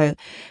run. So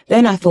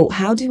then I thought,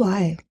 how do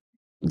I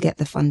get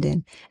the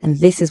funding? And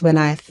this is when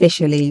I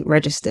officially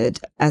registered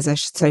as a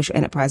social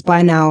enterprise.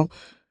 By now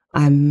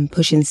I'm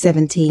pushing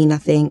 17, I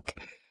think.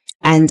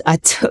 And I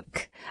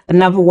took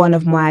another one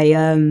of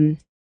my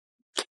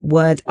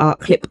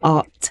clip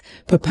art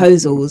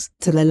proposals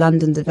to the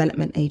London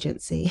Development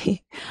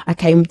Agency. I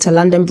came to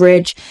London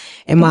Bridge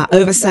in my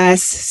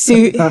oversized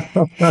suit,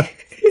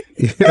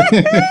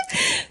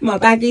 my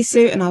baggy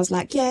suit, and I was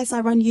like, yes, I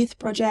run youth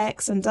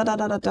projects and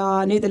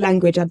I knew the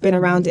language. I'd been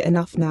around it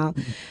enough now.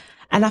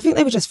 And I think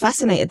they were just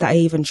fascinated that I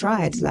even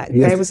tried. Like,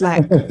 They was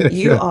like,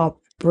 you are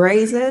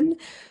brazen.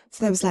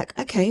 So they was like,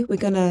 okay, we're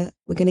gonna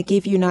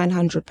give you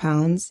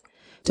 £900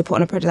 to put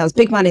on a project. That was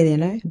big money,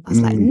 I was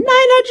like, £900,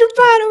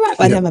 all right.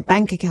 But I didn't have a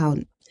bank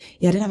account.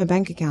 Yeah, I didn't have a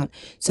bank account.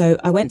 So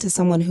I went to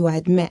someone who I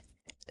had met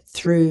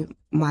through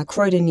my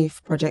Croydon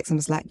youth projects and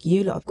was like,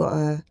 you lot have got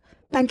a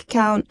bank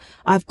account.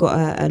 I've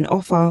got an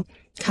offer.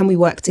 Can we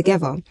work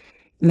together?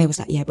 And they was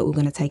like, yeah, but we're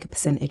going to take a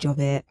percentage of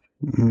it.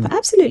 For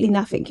absolutely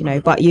nothing,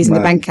 but using the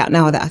bank account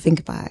now that I think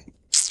about it.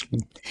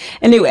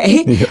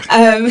 Anyway,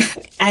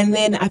 and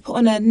then I put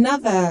on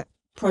another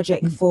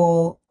project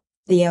for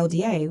the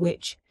LDA,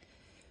 which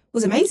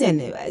was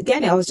amazing.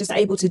 Again, I was just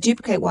able to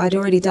duplicate what I'd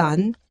already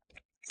done,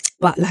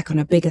 but like on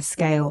a bigger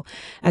scale.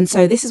 And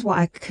so this is what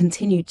I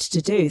continued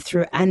to do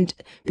and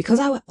because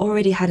I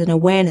already had an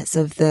awareness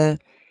of so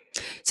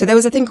there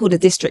was a thing called a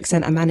district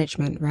centre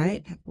management,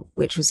 right?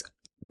 Which was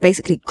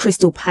basically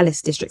Crystal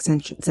Palace District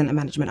Centre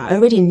Management. I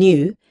already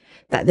knew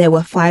that there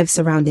were 5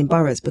 surrounding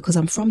boroughs because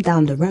I'm from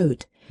down the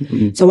road.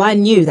 Mm-hmm. So I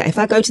knew that if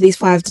I go to these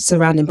 5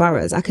 surrounding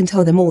boroughs, I can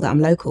tell them all that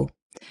I'm local.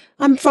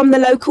 I'm from the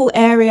local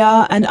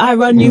area and I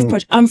run youth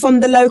project. I'm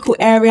from the local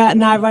area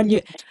and I run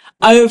you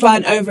over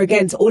and over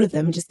again to all of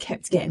them, and just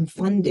kept getting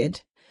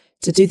funded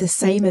to do the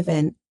same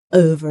event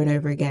over and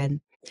over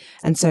again.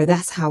 And so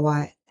that's how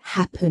I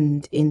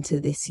happened into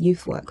this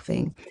youth work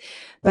thing.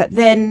 But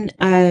then,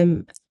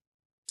 a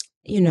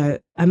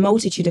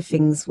multitude of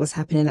things was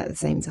happening at the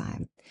same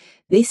time.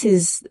 This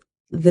is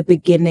the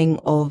beginning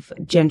of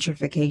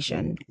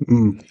gentrification.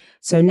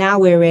 So now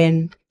we're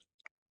in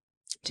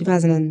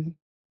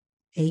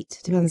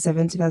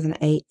 2007,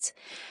 2008.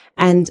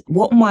 And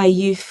what my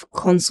youth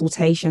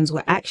consultations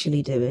were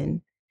actually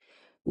doing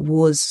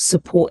was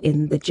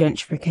supporting the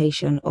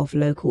gentrification of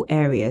local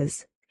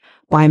areas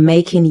by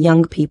making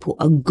young people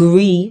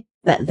agree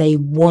that they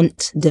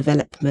want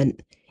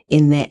development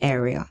in their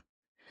area.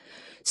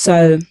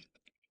 So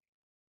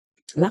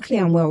luckily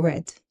I'm well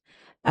read.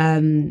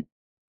 Um,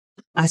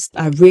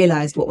 I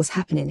realized what was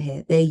happening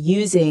here. They're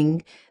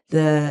using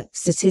the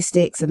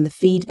statistics and the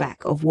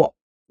feedback of what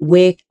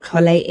we're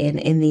collating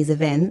in these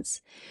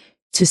events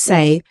to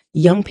say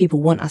young people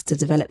want us to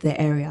develop their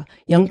area.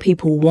 Young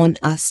people want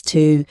us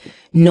to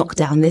knock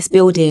down this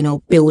building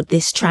or build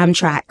this tram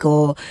track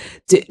or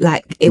do,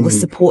 like it was Mm,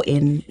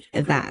 supporting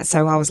that.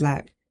 So I was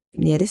like,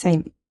 yeah, this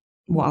ain't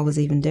what I was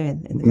even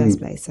doing in the first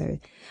mm. place. So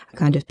I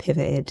kind of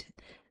pivoted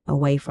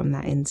away from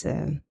that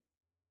into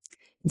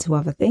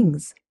other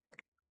things.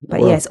 But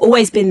yeah, Well, it's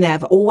always been there.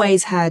 I've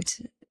always had,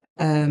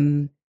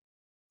 and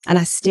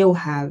I still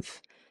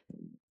have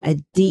a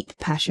deep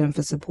passion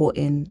for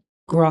supporting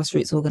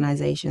grassroots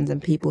organizations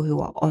and people who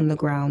are on the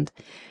ground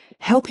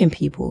helping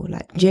people,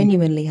 like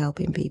genuinely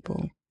helping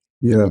people.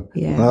 yeah,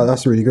 Yeah.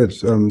 that's really good.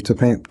 To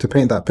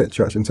paint that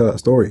picture actually and tell that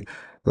story,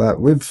 like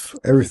with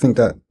everything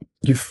that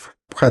you've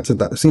had to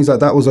that, it seems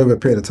like that was over a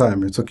period of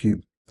time. It took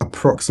you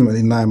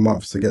approximately 9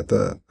 months to get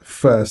the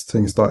first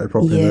thing started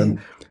properly, and Yeah.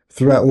 then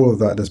throughout all of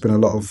that, there's been a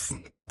lot of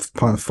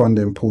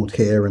funding pulled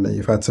here, and then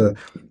you've had to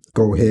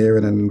go here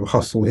and then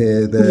hustle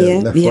here, there, Yeah.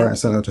 left, Yeah. right, and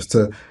center, just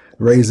to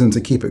raise and to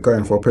keep it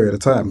going for a period of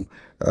time.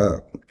 Uh,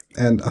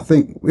 and I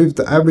think with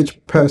the average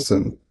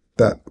person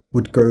that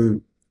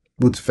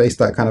would face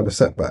that kind of a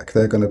setback,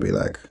 they're going to be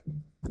like,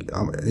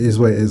 it is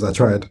what it is. I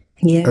tried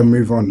Yeah. and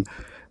move on.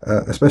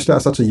 Especially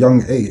at such a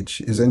young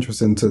age, it's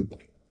interesting to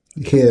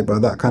hear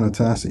about that kind of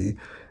tenacity.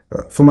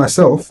 For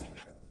myself,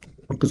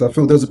 because I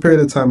feel there's a period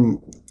of time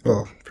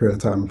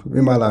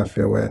in my life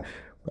here where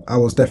I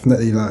was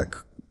definitely like,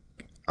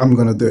 I'm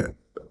gonna do it,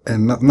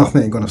 and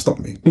nothing ain't gonna stop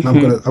me. And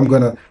Hmm.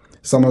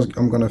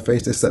 I'm gonna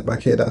face this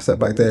setback here, that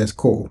setback there is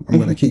cool. I'm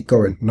gonna Hmm. keep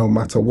going no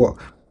matter what.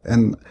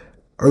 And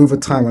over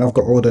time, when I've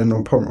got older and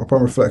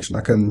upon reflection,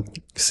 I can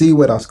see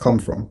where that's come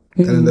from.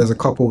 And then Hmm. there's a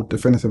couple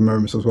definitive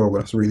moments as well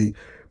where that's really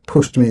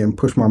pushed me and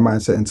pushed my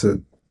mindset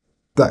into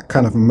that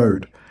kind of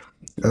mode.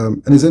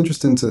 And it's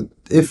interesting to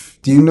if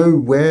do you know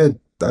where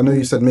I know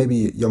you said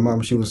maybe your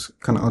mum she was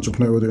kind of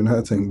entrepreneurial doing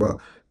her thing, but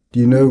do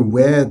you know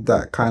where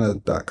that kind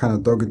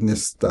of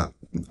doggedness that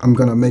I'm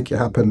gonna make it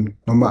happen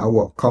no matter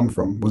what come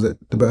from? Was it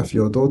the birth of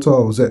your daughter,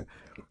 or was it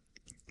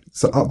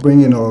some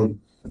upbringing, or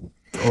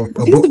I a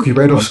think book you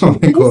read or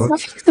something? Or I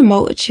think the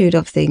multitude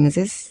of things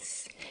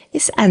is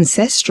it's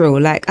ancestral.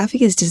 Like I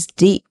think it's just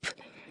deep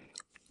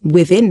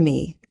within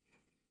me.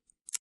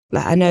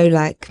 Like I know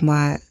like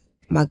my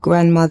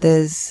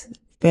grandmother's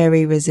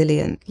very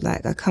resilient.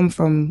 Like I come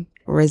from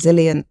a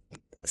resilient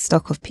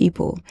stock of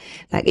people.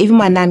 Like even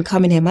my nan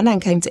coming here, my nan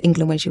came to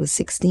England when she was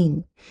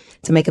 16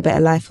 to make a better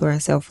life for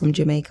herself from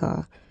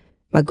Jamaica.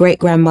 My great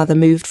grandmother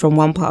moved from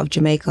one part of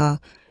Jamaica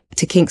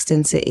to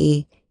Kingston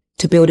City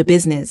to build a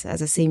business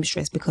as a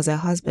seamstress because her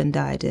husband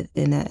died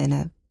in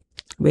a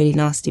really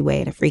nasty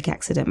way in a freak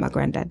accident. My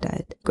granddad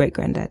died, great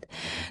granddad.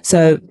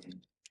 So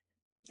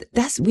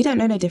that's we don't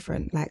know no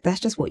different. Like that's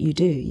just what you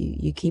do.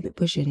 You keep it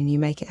pushing and you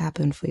make it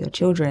happen for your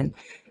children,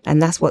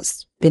 and that's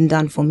what's been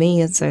done for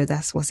me, and so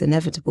that's what's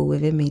inevitable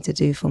within me to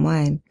do for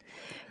mine.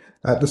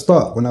 at the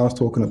start, when I was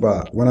talking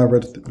about when I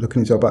read looking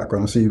into your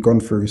background, I see you've gone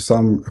through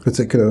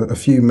a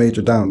few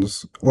major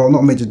downs. Well,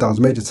 not major downs,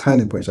 major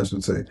turning points, I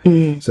should say.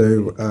 Mm.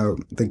 So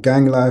the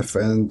gang life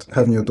and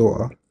having your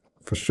daughter,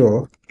 for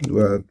sure,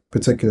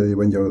 particularly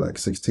when you're like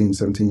 16,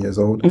 17 years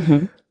old.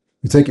 Hmm.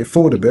 You take it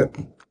forward a bit.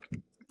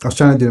 I was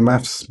trying to do the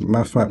maths.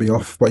 Maths might be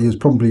off, but he was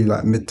probably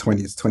like mid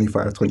 20s,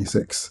 25,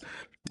 26.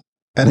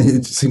 And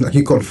it seemed like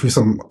you'd gone through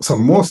some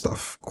more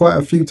stuff, quite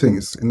a few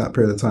things in that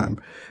period of time.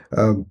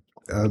 Um,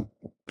 uh,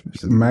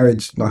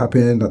 Marriage not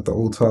happening at the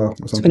altar or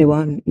something.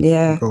 21.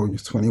 Yeah. Oh, you're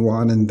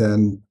 21, and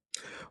then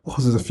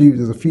there's a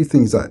few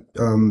things that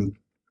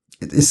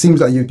it seems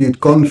like you'd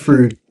gone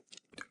through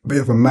a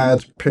bit of a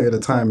mad period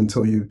of time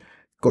until you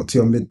got to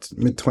your mid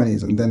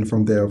 20s, and then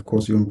from there, of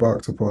course, you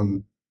embarked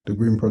upon the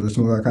Green Project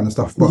and all that kind of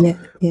stuff. But Yeah.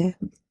 Yeah.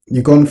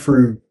 you've gone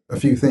through a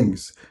few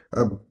things.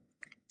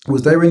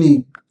 Was there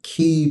any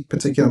key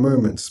particular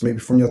moments, maybe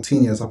from your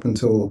teen years up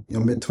until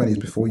your mid 20s,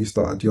 before you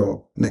started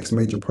your next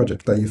major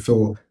project that you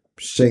feel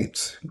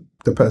shaped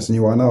the person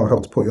you are now, or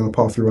helped put you on the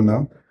path you're on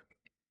now?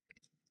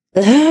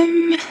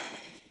 Um,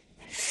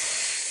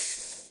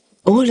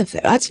 all of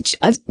it.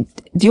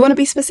 Do you want to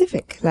be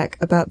specific, like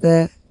about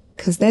the?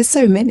 Because there's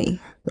so many.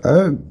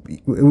 Uh,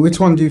 which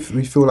one do you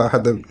feel like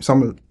had the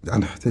some?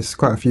 And there's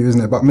quite a few,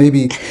 isn't it? But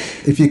maybe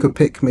if you could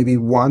pick maybe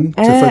one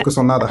to Uh, focus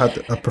on now that had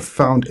a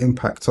profound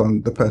impact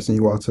on the person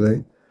you are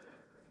today.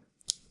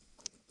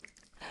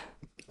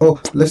 Oh,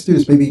 let's do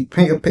this. Maybe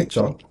paint a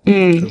picture, a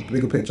mm,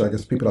 bigger picture, I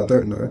guess, people that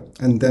don't know,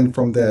 and then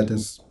from there,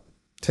 just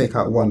take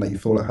out one that you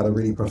feel like had a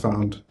really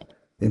profound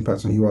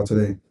impact on who you are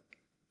today.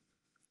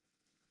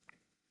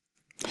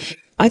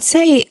 I'd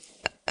say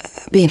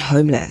being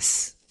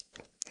homeless.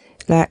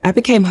 Like I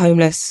became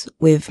homeless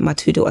with my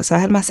two daughters. So I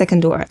had my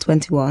second daughter at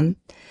 21.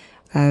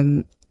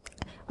 Um,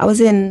 I was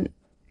in.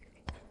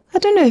 I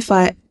don't know if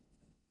I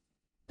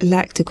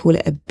like to call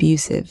it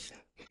abusive.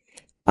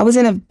 I was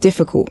in a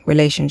difficult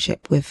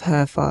relationship with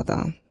her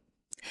father.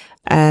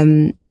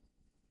 Um,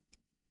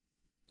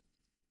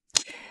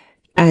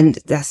 And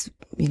that's,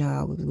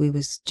 we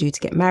was due to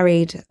get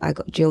married. I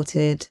got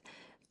jilted.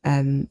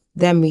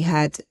 Then we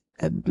had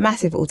a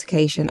massive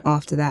altercation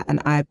after that,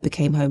 and I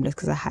became homeless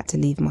because I had to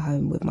leave my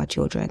home with my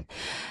children.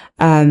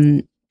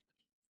 And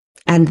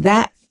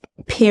that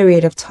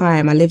period of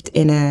time, I lived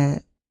in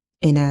a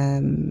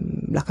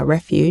like a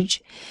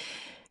refuge.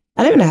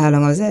 I don't know how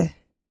long I was there.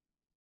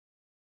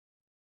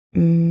 I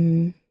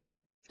don't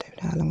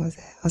know how long I was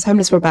there. I was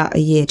homeless for about a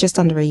year, just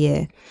under a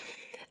year.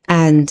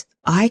 And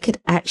I could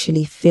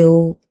actually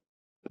feel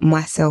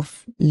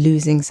myself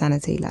losing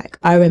sanity. Like,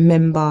 I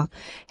remember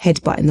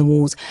headbutting the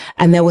walls.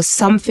 And there was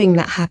something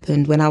that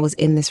happened when I was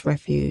in this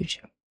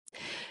refuge.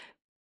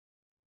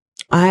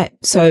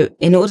 So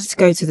in order to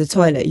go to the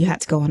toilet, you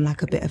had to go on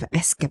like a bit of an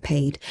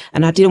escapade.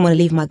 And I didn't want to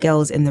leave my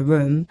girls in the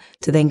room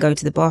to then go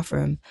to the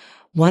bathroom.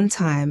 One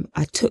time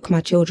I took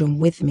my children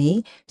with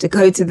me to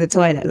go to the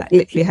toilet, like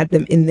literally had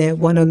them in there,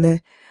 one on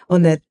the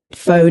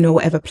phone or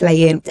whatever,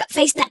 playing,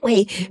 face that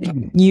way,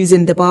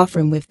 using the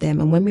bathroom with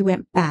them. And when we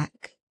went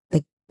back,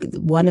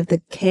 one of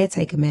the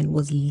caretaker men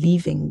was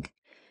leaving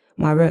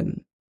my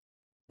room,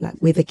 like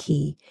with a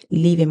key,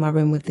 leaving my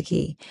room with the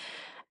key.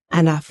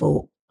 And I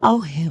thought,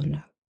 oh, hell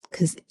no.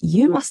 Because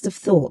you must have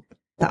thought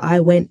that I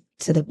went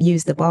to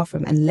use the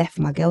bathroom and left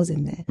my girls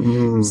in there.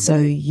 So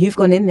you've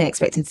gone in there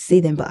expecting to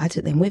see them, but I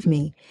took them with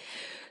me.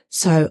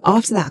 So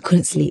after that, I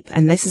couldn't sleep.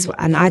 And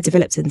I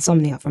developed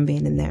insomnia from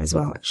being in there as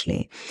well,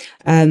 actually,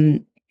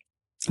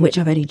 which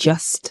I've only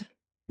just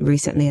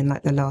recently in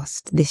like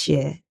this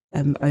year,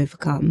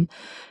 overcome.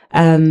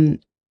 And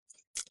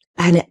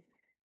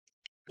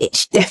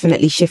it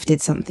definitely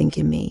shifted something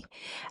in me.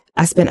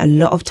 I spent a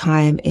lot of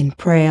time in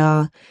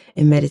prayer,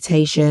 in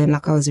meditation.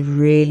 Like, I was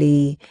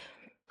really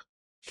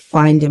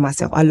finding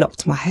myself. I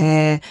locked my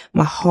hair,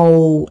 my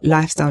whole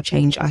lifestyle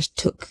changed. I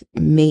took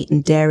meat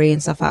and dairy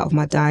and stuff out of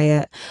my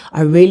diet.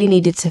 I really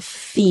needed to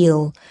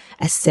feel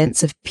a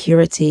sense of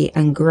purity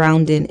and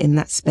grounding in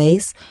that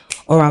space,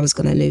 or I was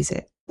going to lose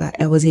it. Like,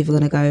 I was either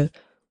going to go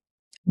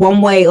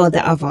one way or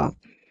the other.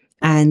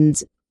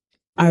 And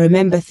I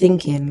remember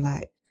thinking,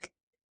 like,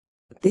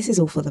 this is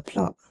all for the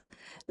plot.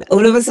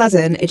 All of a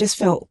sudden, it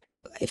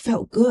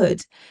felt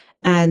good.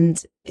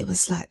 And it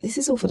was like, this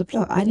is all for the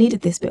plot. I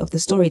needed this bit of the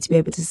story to be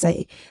able to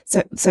say,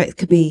 so it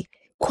could be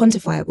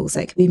quantifiable, so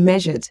it could be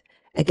measured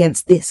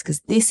against this, because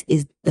this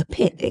is the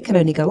pit. It can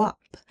only go up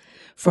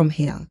from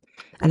here.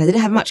 And I didn't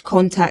have much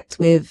contact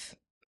with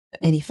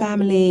any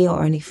family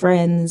or any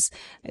friends.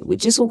 We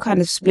just all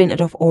kind of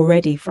splintered off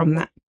already from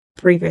that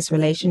previous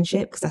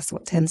relationship, because that's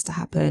what tends to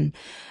happen.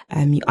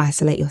 You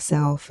isolate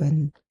yourself,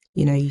 and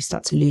you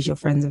start to lose your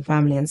friends and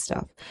family and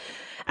stuff.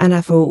 And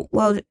I thought,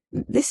 well,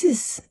 this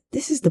is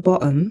the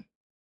bottom.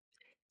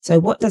 So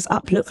what does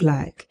up look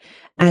like?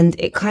 And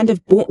it kind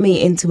of brought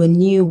me into a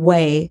new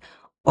way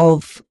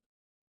of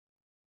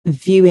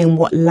viewing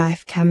what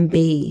life can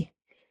be.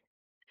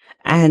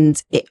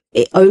 And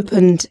it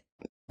opened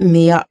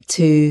me up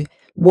to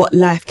what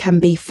life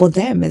can be for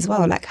them as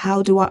well. Like,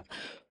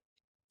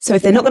 so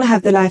if they're not going to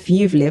have the life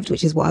you've lived,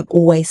 which is what I've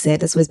always said,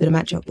 that's always been a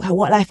mantra,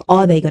 what life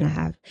are they going to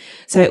have?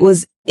 So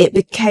it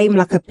became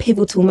like a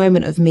pivotal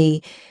moment of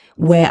me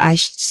where I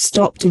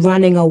stopped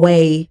running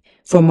away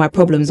from my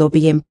problems or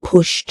being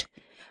pushed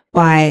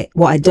by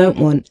what I don't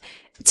want,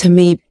 to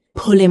me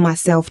pulling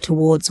myself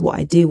towards what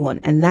I do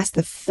want. And that's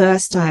the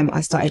first time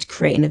I started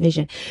creating a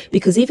vision.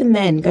 Because even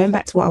then, going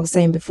back to what I was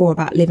saying before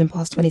about living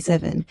past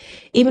 27,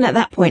 even at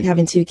that point,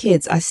 having 2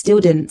 kids, I still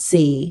didn't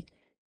see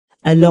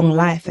a long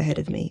life ahead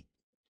of me.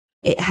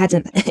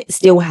 It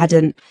still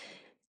hadn't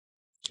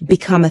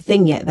become a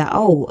thing yet that,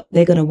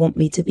 they're going to want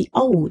me to be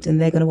old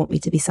and they're going to want me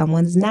to be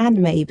someone's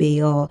nan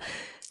maybe, or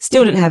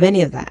still didn't have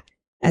any of that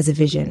as a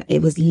vision.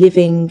 It was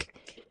living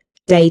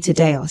day to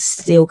day. I was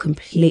still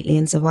completely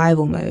in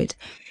survival mode.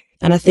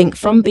 And I think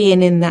from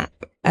being in that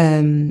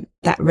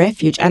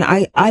refuge, and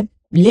I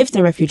lived in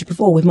a refuge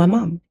before with my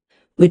mum.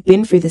 We'd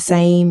been through the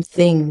same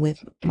thing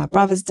with my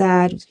brother's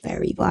dad. It was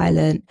very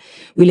violent.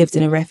 We lived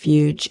in a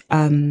refuge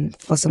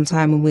for some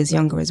time when we was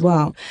younger as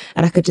well.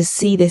 And I could just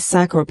see this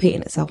cycle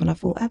repeating itself. And I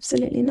thought,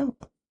 absolutely not.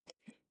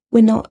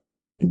 We're not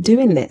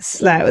doing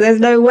this. Like,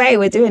 there's no way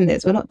we're doing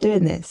this. We're not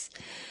doing this.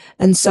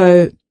 And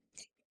so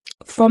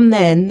from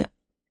then,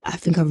 I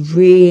think I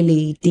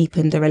really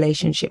deepened a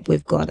relationship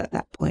with God at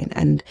that point,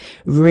 and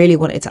really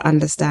wanted to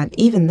understand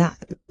even that,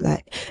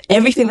 like,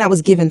 everything that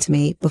was given to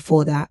me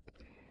before that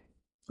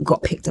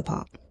got picked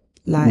apart.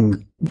 Like,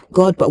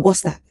 God, but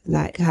what's that?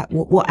 Like,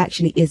 what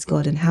actually is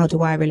God, and how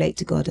do I relate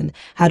to God, and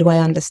how do I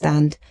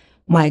understand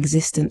my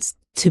existence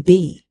to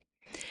be?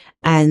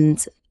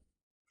 And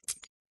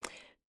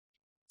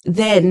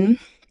then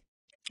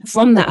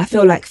from that, I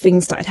feel like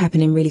things started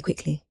happening really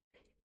quickly.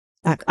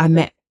 Like, I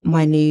met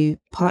my new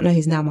partner,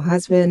 who's now my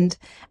husband.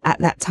 At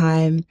that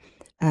time,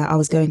 I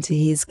was going to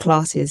his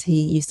classes.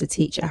 He used to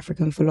teach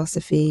African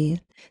philosophy,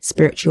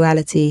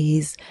 spirituality.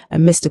 He's a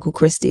mystical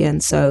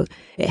Christian. So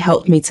it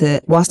helped me to,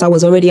 whilst I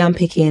was already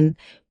unpicking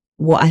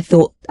what I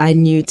thought I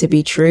knew to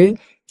be true,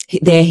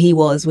 there he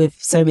was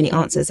with so many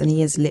answers. And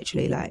he is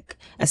literally like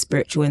a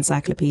spiritual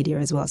encyclopedia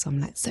as well. So I'm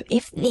like, so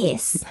if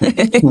this,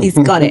 he's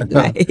got it,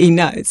 like he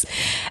knows.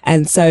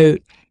 And so,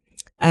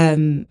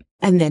 and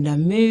then I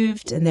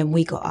moved, and then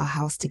we got our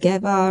house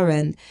together,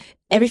 and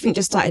everything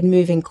just started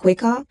moving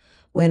quicker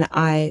when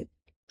I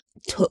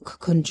took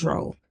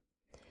control.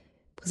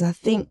 Because I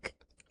think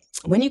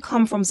when you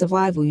come from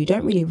survival, you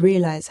don't really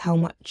realize how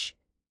much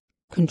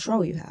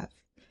control you have.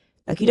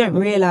 Like, you don't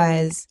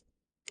realize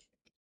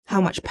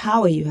how much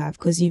power you have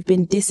because you've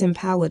been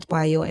disempowered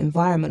by your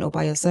environment or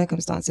by your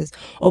circumstances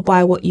or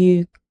by what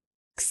you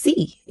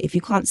see. If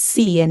you can't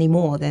see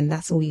anymore, then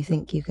that's all you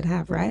think you could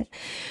have, right?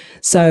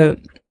 So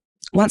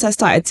once I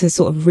started to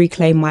sort of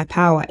reclaim my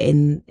power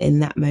in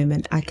that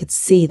moment, I could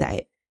see that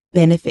it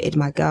benefited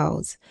my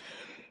girls.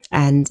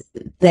 And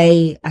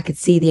I could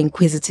see the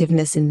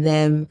inquisitiveness in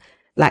them,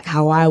 like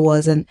how I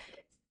was. And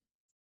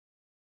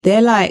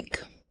they're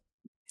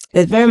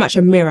very much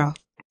a mirror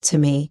to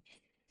me.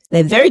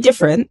 They're very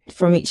different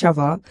from each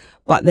other,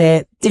 but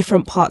they're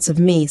different parts of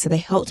me. So they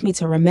helped me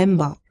to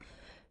remember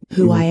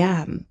who I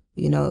am,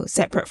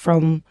 separate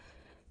from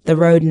the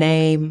road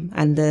name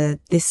and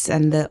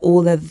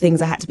all the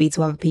things I had to be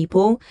to other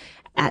people.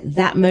 At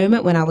that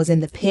moment when I was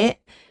in the pit,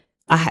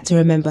 I had to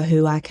remember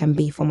who I can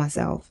be for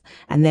myself.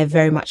 And they're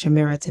very much a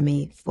mirror to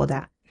me for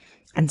that,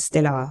 and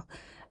still are.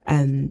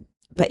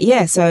 But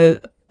yeah, so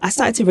I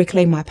started to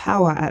reclaim my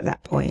power at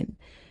that point.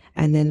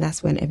 And then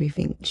that's when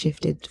everything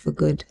shifted for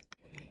good.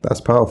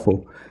 That's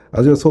powerful.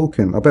 As you're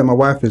talking, I bet my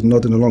wife is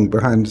nodding along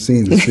behind the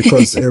scenes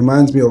because it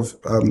reminds me of,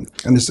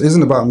 and this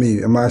isn't about me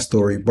and my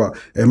story, but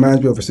it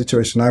reminds me of a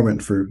situation I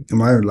went through in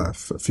my own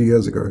life a few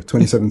years ago,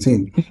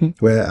 2017,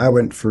 where I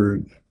went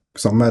through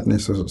some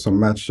madness or some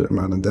mad shit,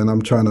 man. And then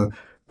I'm trying to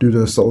do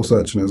the soul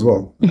searching as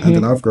well. And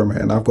then I've grown my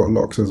hair and I've got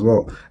locks as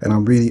well. And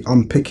I'm really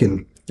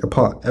unpicking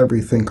apart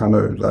everything I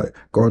know, like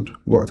God,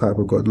 what type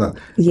of God, like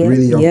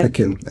really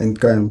unpicking and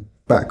going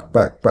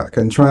back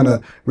and trying to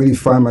really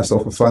find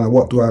myself and find out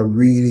what do I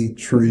really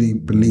truly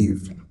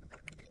believe.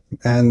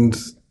 And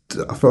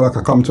I feel like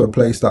I come to a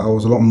place that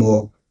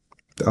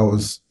I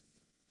was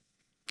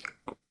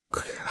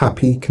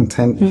happy,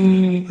 content.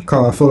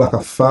 I feel like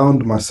I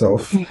found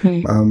myself,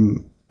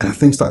 and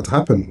things started to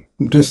happen.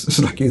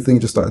 Just like things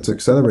just started to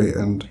accelerate,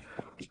 and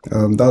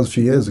that was a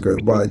few years ago.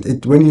 But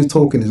when you're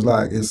talking,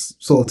 it's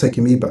sort of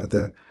taking me back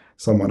there.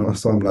 So I'm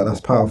like,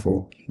 that's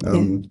powerful.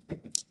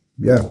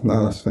 Yeah,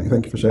 no,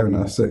 thank you for sharing that.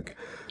 That's sick.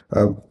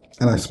 And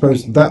I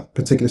suppose that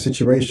particular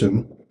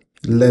situation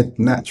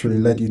naturally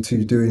led you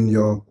to doing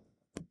your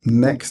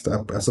next,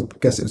 I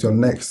guess it was your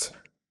next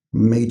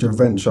major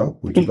venture,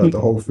 which is like the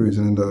Whole Foods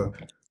and the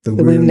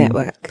Womb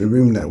Network. The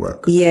Room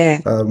Network. Yeah.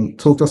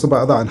 Talk to us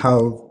about that and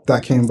how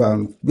that came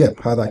about. Yeah,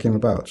 how that came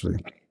about,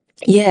 actually.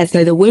 Yeah,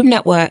 so the Womb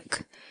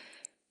Network,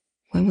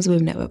 when was the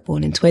Womb Network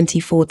born? In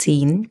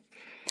 2014.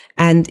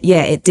 And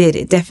yeah, it did.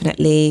 It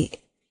definitely...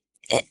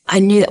 I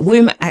knew that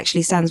womb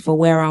actually stands for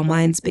where our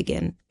minds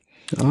begin.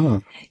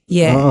 Oh.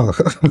 Yeah. Oh,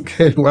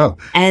 okay, wow.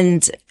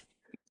 And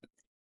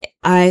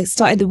I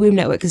started the Womb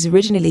Network because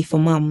originally for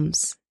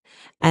mums,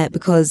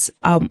 because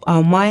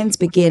our minds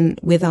begin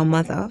with our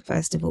mother,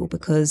 first of all,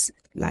 because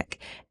like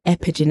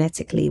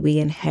epigenetically we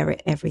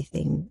inherit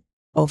everything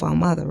of our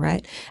mother,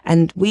 right?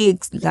 And we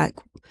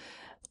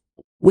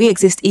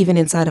exist even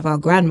inside of our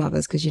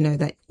grandmothers, because you know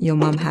that your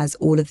mum has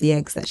all of the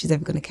eggs that she's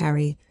ever going to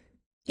carry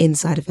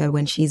inside of her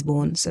when she's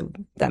born. So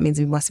that means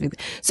we must be.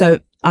 So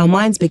our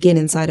minds begin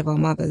inside of our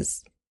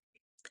mothers.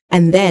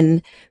 And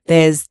then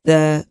there's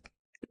the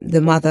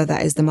mother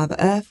that is the Mother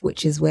Earth,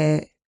 which is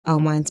where our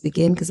minds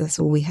begin, because that's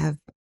all we have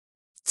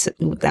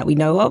that we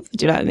know of.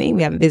 Do you know what I mean?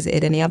 We haven't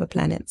visited any other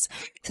planets.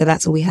 So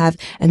that's all we have.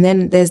 And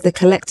then there's the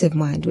collective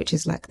mind, which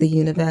is like the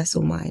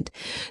universal mind.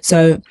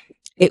 So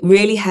it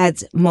really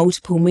had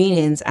multiple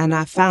meanings. And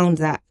I found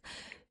that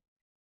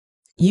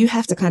you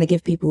have to kind of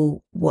give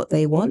people what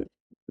they want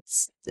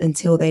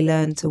until they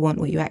learn to want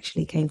what you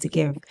actually came to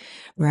give,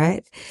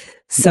 right?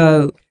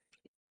 So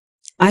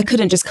I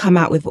couldn't just come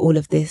out with all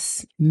of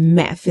this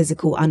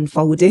metaphysical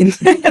unfolding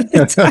at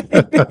the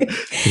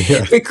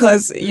time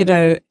because,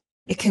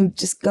 it can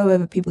just go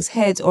over people's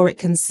heads, or it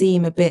can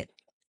seem a bit,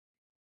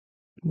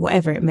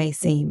 whatever it may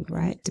seem,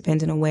 right?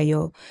 Depending on where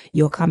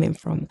you're coming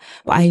from.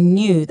 But I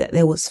knew that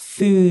there was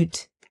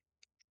food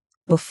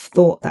of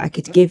thought that I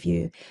could give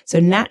you. So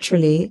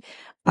naturally,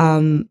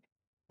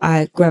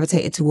 I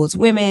gravitated towards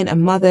women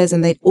and mothers,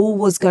 and they all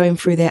was going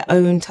through their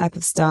own type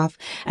of stuff.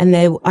 And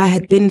I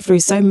had been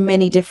through so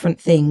many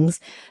different things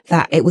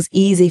that it was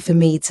easy for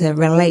me to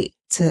relate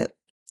to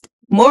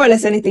more or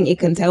less anything you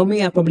can tell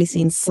me. I've probably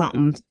seen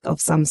something of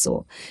some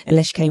sort,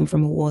 unless you came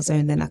from a war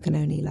zone, then I can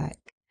only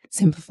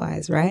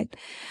sympathize, right?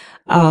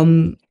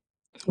 Well,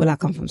 I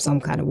come from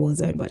some kind of war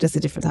zone, but just a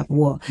different type of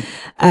war.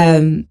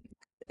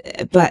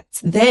 But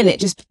then it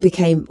just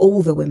became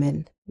all the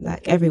women,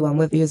 like everyone,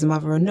 whether you're a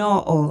mother or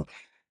not, or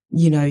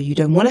you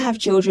don't want to have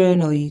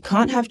children, or you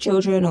can't have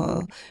children,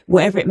 or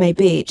whatever it may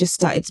be. It just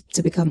started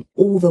to become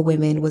all the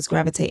women was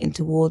gravitating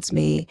towards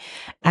me.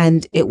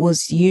 And it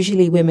was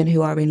usually women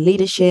who are in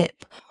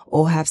leadership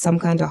or have some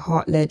kind of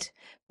heart-led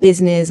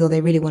business, or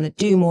they really want to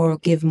do more or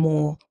give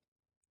more,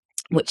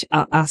 which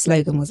our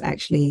slogan was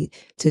actually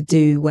to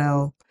do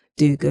well,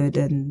 do good,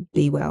 and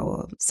be well,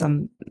 or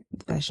some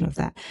version of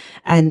that.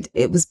 And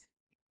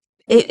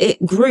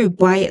it grew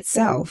by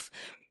itself.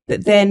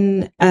 But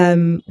then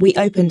we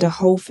opened a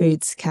Whole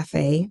Foods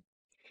cafe,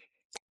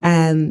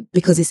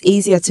 because it's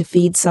easier to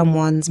feed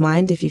someone's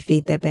mind if you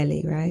feed their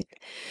belly, right?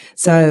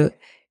 So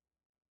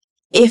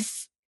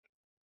if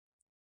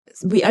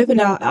we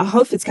opened our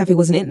Whole Foods cafe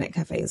was an internet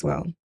cafe as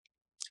well.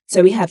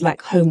 So we had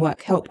like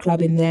homework help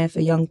club in there for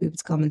young people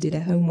to come and do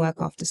their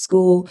homework after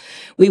school.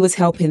 We was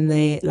helping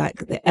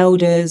the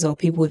elders or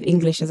people with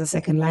English as a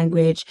second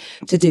language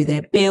to do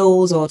their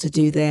bills or to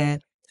do their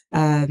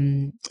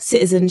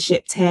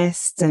citizenship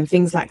tests and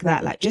things like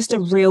that. Like just a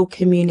real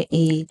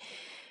community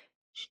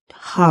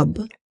hub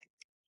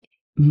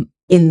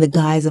in the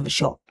guise of a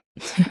shop.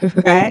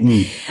 Right?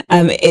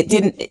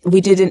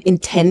 We didn't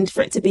intend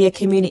for it to be a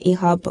community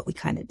hub, but we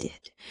kind of did.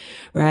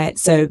 Right?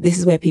 So this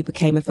is where people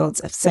came and felt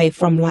safe,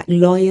 from like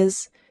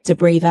lawyers to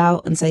breathe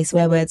out and say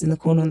swear words in the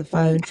corner on the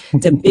phone,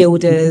 to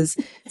builders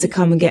to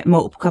come and get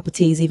multiple cup of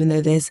teas, even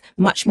though there's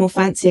much more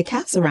fancier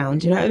cats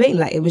around. You know what I mean?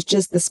 Like it was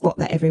just the spot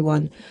that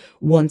everyone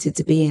wanted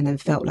to be in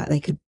and felt like they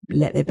could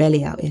let their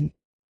belly out in.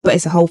 But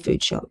it's a whole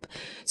food shop.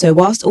 So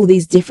whilst all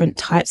these different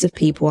types of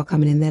people are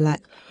coming in, they're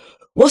like,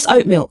 what's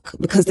oat milk?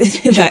 Because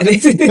this is like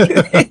this. Do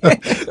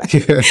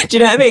you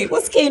know what I mean?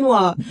 What's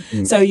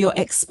quinoa? So you're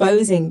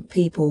exposing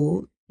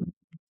people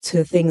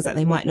to things that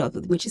they might not,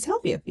 which is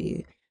healthier for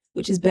you,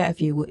 which is better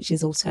for you, which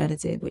is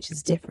alternative, which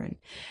is different.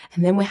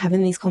 And then we're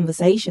having these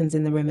conversations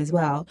in the room as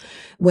well,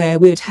 where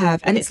we would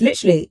have, and it's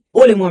literally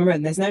all in one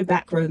room. There's no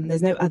back room.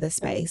 There's no other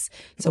space.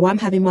 So I'm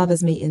having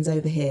mothers meetings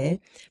over here.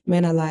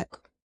 Men are like,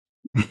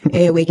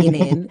 ear wigging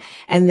in.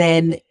 And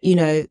then, you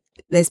know,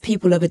 there's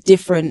people of a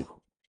different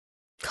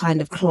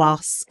kind of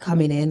class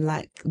coming in,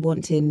 like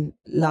wanting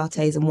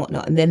lattes and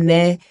whatnot, and then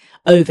they're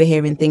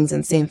overhearing things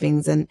and seeing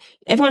things, and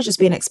everyone's just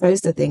being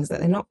exposed to things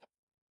that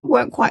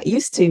weren't quite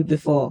used to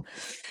before,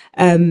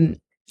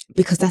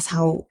 because that's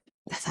how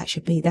it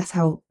should be. That's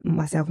how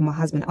myself and my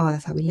husband are.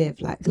 That's how we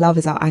live. Like love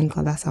is our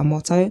anchor. That's our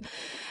motto.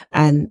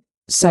 And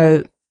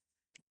so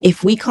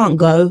if we can't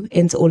go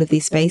into all of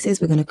these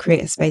spaces, we're going to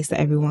create a space that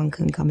everyone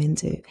can come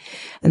into.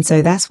 And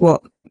so that's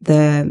what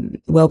the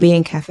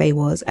Wellbeing Cafe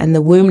was. And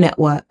the Womb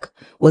Network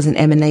was an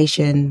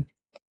emanation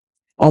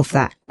of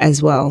that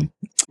as well.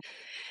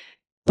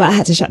 But I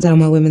had to shut down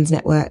my women's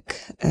network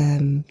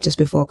just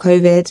before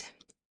COVID.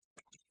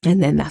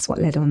 And then that's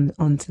what led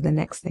on to the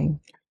next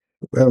thing.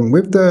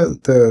 With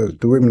the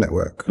Women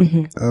Network,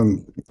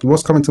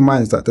 what's coming to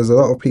mind is that there's a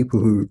lot of people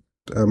who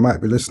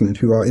might be listening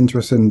who are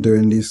interested in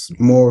doing these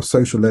more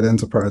social-led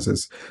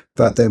enterprises,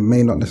 that there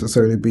may not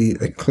necessarily be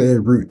a clear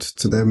route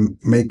to them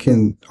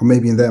making, or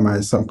maybe in their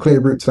minds, some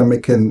clear route to them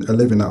making a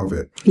living out of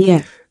it.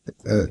 Yeah.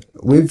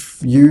 With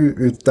you,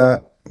 with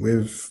that,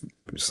 with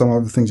some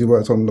other things you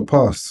worked on in the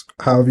past,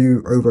 how have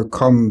you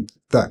overcome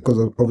that?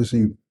 Because obviously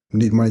you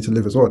need money to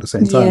live as well at the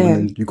same time,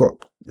 and then you got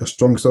a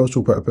strong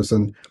social purpose,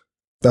 and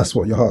that's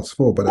what your heart's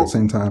for. But at the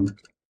same time,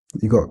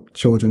 you got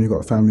children, you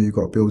got family, you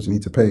got bills you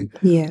need to pay.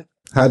 Yeah.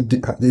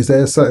 Is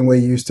there a certain way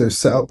you used to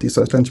set up these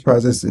social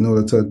enterprises in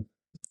order to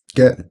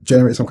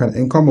generate some kind of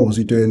income, or was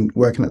you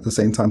working at the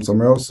same time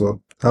somewhere else,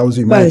 or how was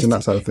you managing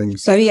that side of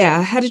things? So yeah,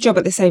 I had a job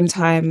at the same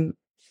time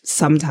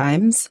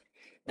sometimes,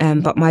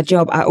 but my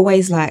job, I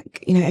always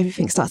like, you know,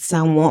 everything starts to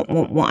sound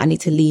what I need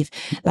to leave.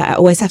 Like I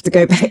always have to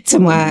go back to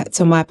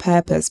my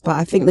purpose. But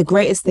I think the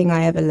greatest thing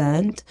I ever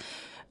learned,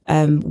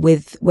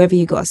 with whether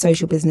you got a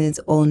social business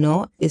or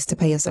not, is to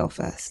pay yourself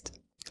first.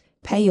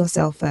 Pay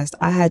yourself first.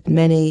 I had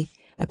many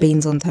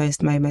beans on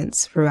toast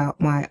moments throughout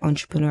my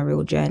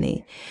entrepreneurial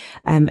journey.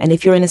 And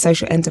if you're in a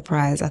social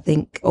enterprise, I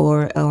think,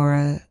 or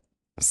a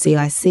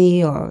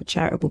CIC or a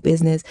charitable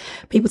business,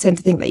 people tend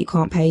to think that you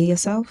can't pay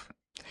yourself.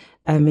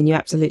 And you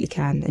absolutely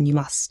can, and you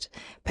must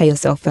pay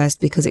yourself first,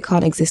 because it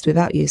can't exist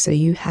without you. So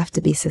you have to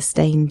be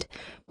sustained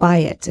by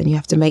it, and you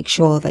have to make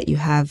sure that you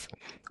have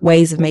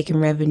ways of making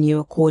revenue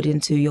according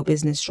to your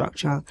business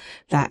structure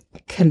that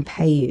can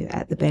pay you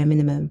at the bare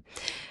minimum.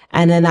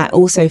 And then I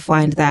also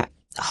find that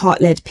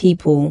heart-led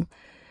people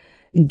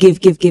give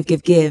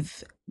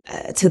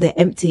till they're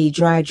empty,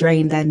 dry,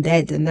 drained and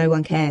dead, and no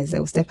one cares.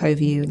 They'll step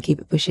over you and keep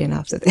it pushing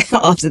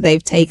after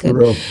they've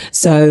taken.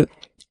 So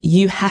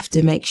you have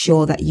to make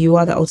sure that you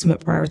are the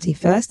ultimate priority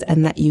first,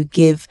 and that you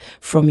give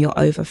from your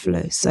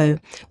overflow. So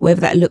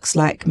whether that looks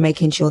like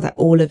making sure that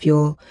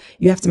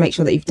you have to make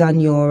sure that you've done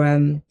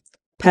your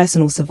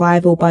personal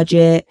survival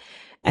budget,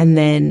 and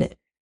then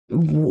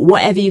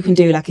whatever you can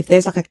do. Like if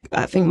there's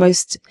I think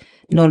most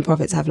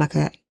non-profits have like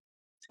a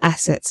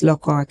assets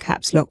lock or a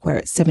caps lock, where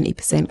it's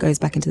 70% goes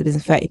back into the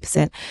business,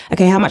 30%.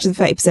 Okay, how much of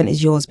the 30%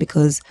 is yours?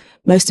 Because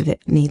most of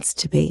it needs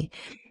to be.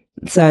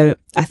 So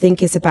I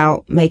think it's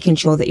about making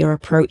sure that you're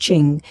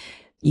approaching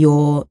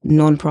your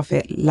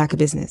non-profit like a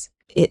business.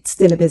 It's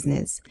still a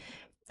business.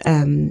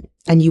 And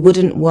you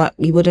wouldn't,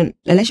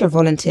 unless you're a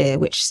volunteer,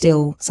 which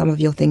still some of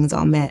your things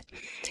are met,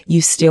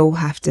 you still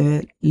have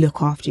to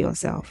look after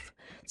yourself.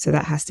 So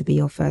that has to be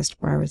your first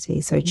priority.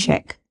 So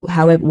check,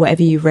 however,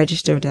 whatever you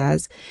registered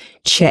as,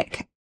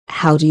 check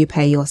how do you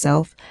pay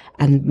yourself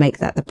and make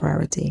that the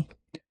priority.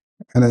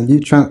 And then you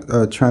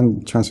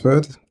transitioned,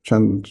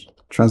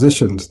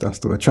 that's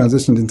the word,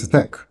 transitioned into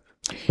tech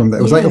from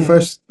there. Was that your Yeah.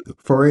 first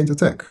foray into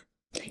tech?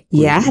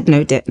 Yeah, I had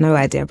no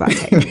idea about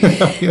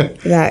tech. Yeah.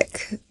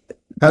 Like,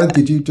 How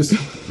did you just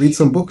read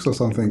some books or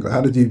something?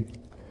 How did you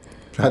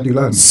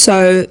learn?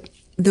 so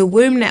the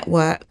Womb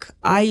Network,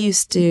 I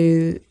used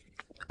to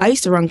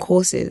run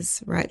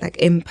courses, right? Like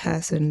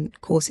in-person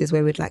courses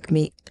where we'd like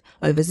meet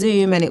over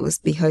Zoom, and it was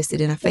be hosted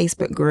in a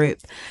Facebook group,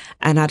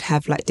 and I'd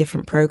have like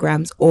different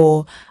programs,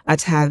 or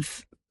I'd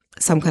have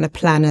some kind of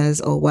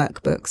planners or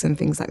workbooks and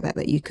things like that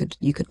that you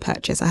could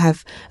purchase. I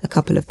have a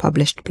couple of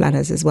published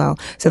planners as well.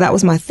 So that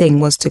was my thing,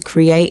 was to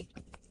create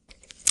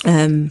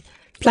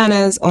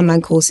planners,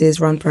 online courses,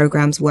 run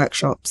programs,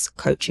 workshops,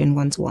 coaching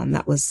one-to-one.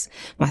 That was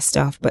my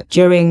stuff. But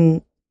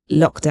during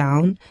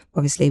lockdown,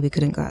 obviously we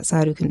couldn't go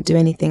outside, we couldn't do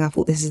anything. I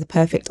thought this is the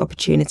perfect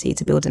opportunity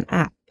to build an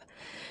app,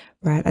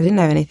 right? I didn't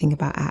know anything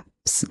about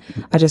apps.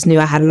 I just knew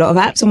I had a lot of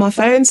apps on my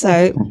phone,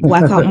 so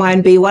why can't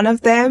mine be one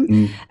of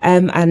them?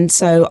 And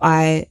so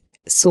I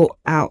sought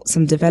out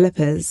some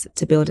developers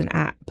to build an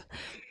app,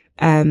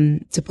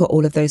 to put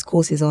all of those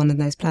courses on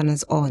and those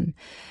planners on.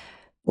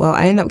 Well,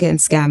 I ended up getting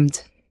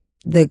scammed.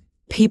 The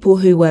people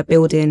who were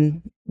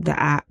building the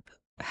app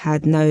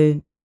had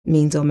no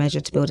means or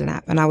measure to build an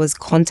app, and I was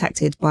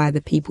contacted by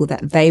the people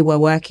that they were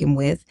working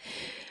with,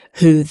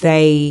 who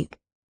they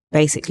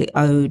basically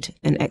owed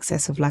an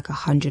excess of like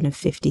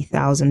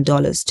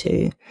 $150,000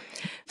 to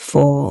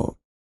for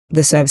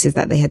the services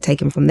that they had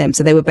taken from them.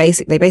 So they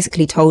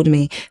basically told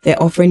me,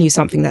 they're offering you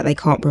something that they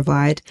can't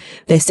provide.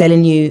 They're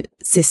selling you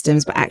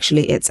systems, but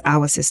actually it's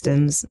our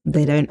systems.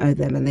 They don't owe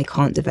them and they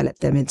can't develop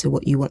them into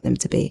what you want them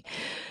to be.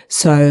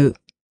 So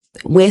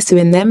we're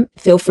suing them.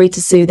 Feel free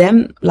to sue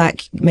them.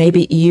 Like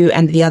maybe you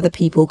and the other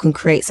people can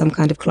create some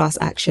kind of class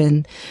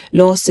action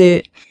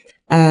lawsuit.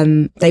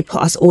 They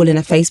put us all in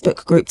a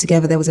Facebook group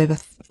together. There was over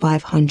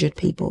 500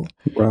 people.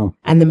 Wow.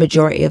 And the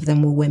majority of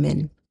them were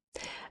women.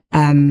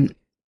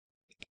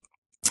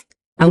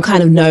 I'm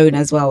kind of known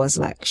as well as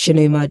like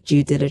Shenuma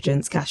due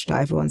diligence, Kashta.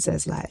 Everyone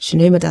says like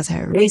Shenuma does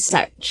her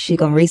research. She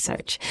gone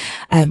research.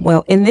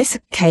 Well, in this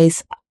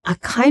case, I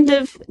kind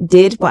of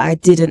did, but I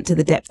didn't to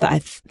the depth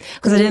that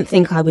because I didn't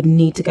think I would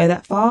need to go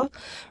that far.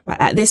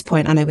 Right at this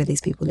point, I know where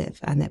these people live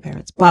and their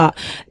parents, but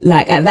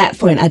like at that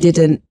point, I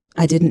didn't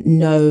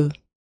know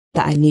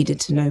that I needed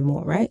to know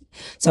more, right?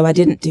 So I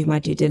didn't do my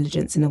due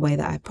diligence in a way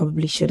that I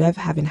probably should have,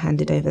 having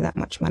handed over that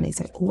much money.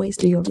 So always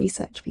do your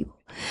research, people.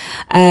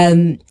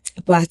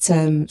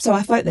 So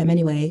I fought them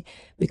anyway,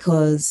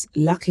 because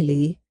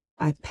luckily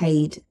I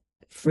paid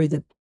through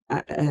the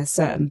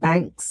certain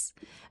banks.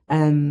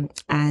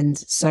 And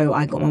so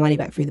I got my money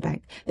back through the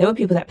bank. There were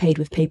people that paid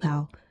with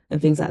PayPal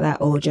and things like that,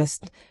 or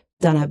just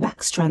done a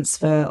back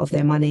transfer of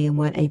their money and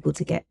weren't able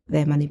to get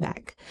their money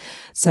back.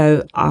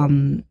 So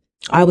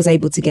I was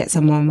able to get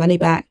some of my money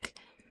back,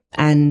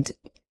 and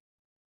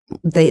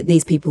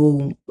these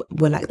people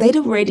were like, they'd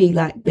already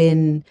like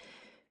been,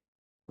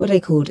 what are they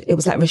called? It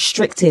was like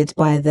restricted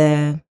by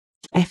the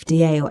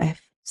FDA or I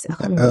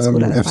can't remember what it's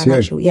called, like the FCA.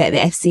 financial. Yeah, the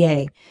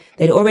FCA.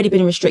 They'd already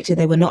been restricted.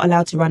 They were not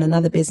allowed to run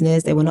another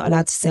business. They were not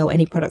allowed to sell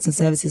any products and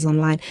services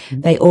online.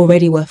 They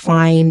already were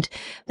fined.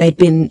 They'd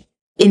been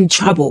in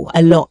trouble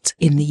a lot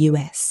in the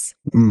US.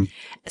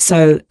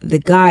 So the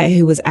guy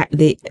who was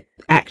the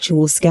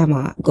actual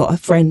scammer got a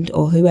friend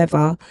or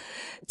whoever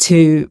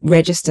to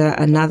register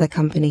another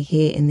company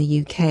here in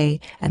the UK,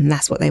 and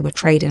that's what they were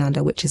trading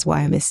under, which is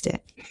why I missed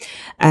it.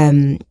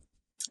 And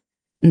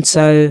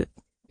so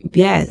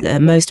yeah,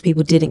 most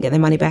people didn't get their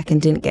money back and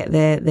didn't get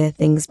their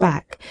things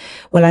back.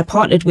 Well, I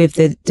partnered with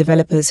the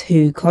developers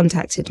who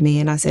contacted me,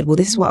 and I said, well,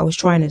 this is what I was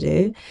trying to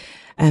do.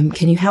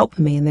 Can you help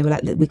me? And they were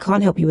like, we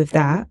can't help you with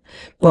that,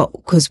 but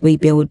because we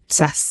build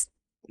SaaS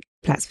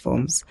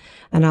platforms.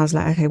 And I was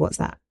like, okay, what's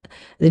that? I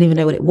didn't even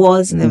know what it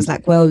was. And they was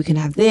like, well, we can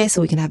have this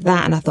or we can have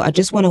that. And I thought, I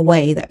just want a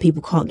way that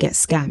people can't get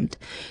scammed.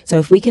 So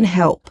if we can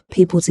help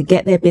people to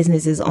get their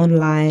businesses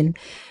online,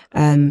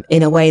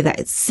 in a way that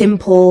it's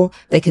simple,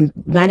 they can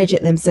manage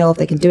it themselves,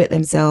 they can do it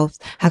themselves,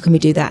 how can we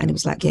do that? And it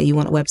was like, yeah, you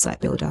want a website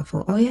builder? I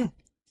thought, oh yeah,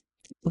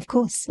 of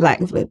course,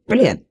 like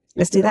brilliant,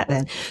 let's do that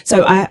then.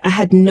 So I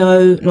had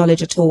no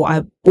knowledge at all.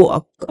 I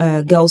bought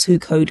a Girls Who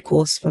Code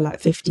course for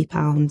like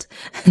 £50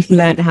 and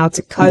learned how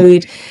to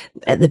code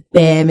at the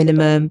bare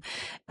minimum.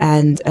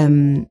 And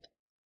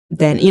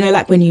then, you know,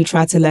 like when you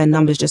try to learn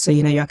numbers just so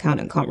you know your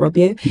accountant can't rob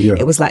you,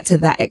 it was like to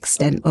that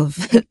extent of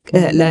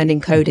learning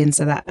coding,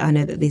 so that I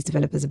know that these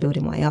developers are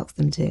building what I asked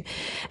them to.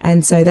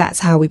 And so that's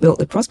how we built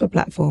the Prosper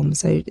platform.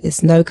 So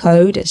it's no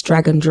code, it's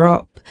drag and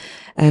drop.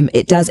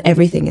 It does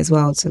everything as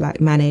well to like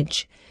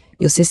manage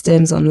your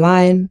systems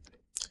online.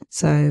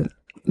 So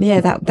yeah,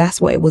 that's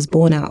what it was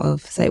born out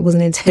of. So it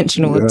wasn't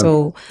intentional at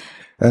all.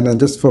 And then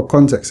just for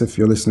context, if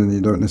you're listening and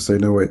you don't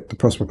necessarily know what the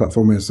Prosper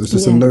platform is, it's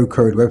just a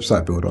no-code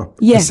website builder,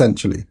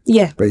 essentially.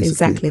 Yeah, basically.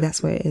 exactly.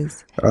 That's what it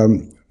is.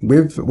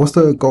 What's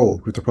the goal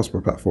with the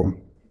Prosper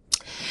platform?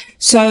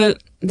 So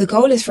the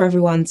goal is for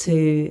everyone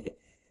to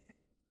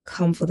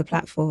come for the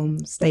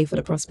platform, stay for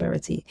the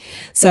prosperity.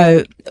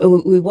 So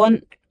we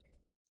want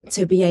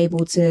to be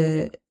able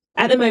to,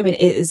 at the moment,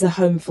 it is a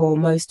home for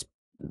most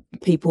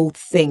people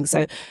think.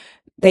 So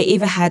they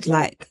either had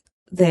like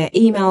their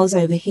emails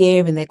over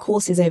here and their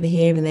courses over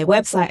here and their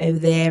website over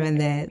there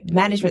and their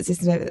management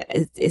systems over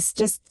there. It's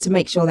just to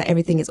make sure that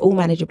everything is all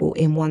manageable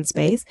in one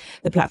space.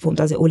 The platform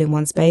does it all in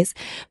one space.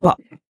 But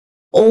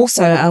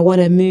also I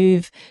want to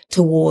move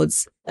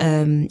towards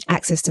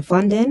access to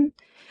funding,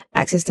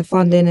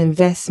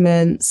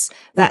 investments,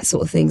 that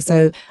sort of thing.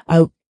 So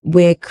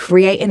we're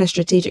creating a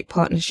strategic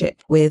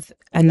partnership with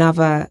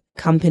another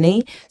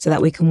company so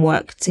that we can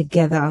work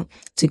together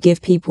to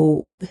give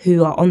people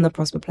who are on the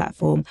Prosper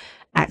platform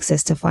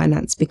access to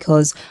finance,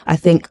 because I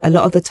think a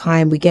lot of the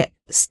time we get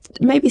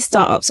maybe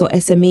startups or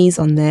SMEs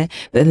on there,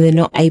 but they're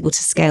not able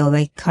to scale.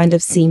 They kind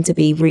of seem to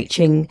be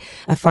reaching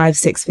a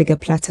 5-6 figure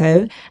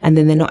plateau, and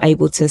then they're not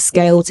able to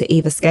scale to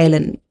either scale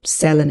and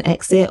sell and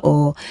exit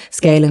or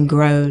scale and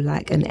grow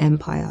like an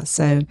empire.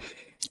 So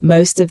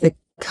most of the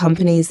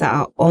companies that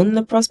are on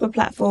the Prosper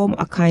platform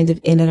are kind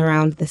of in and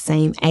around the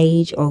same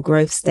age or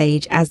growth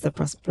stage as the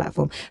Prosper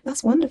platform.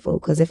 That's wonderful,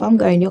 because if I'm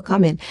going, you're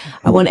coming.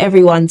 I want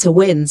everyone to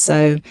win.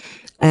 So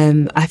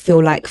I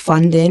feel like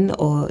funding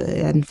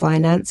and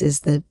finance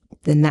is the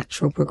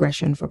natural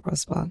progression for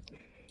Prosper.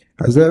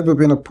 Has there ever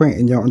been a point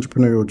in your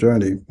entrepreneurial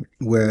journey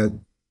where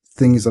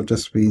things have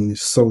just been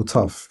so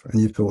tough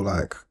and you feel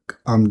like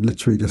I'm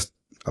literally just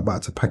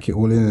about to pack it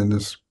all in and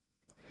just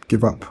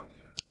give up?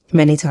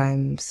 Many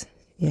times.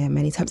 Yeah,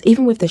 many times.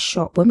 Even with the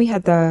shop, when we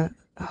had the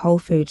Whole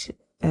Food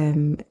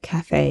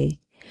cafe,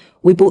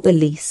 we bought the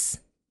lease,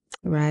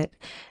 right?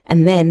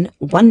 And then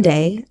one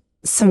day,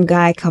 some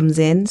guy comes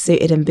in,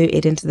 suited and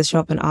booted, into the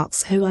shop and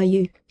asks, "Who are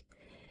you?"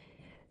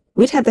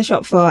 We'd had the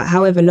shop for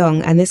however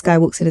long, and this guy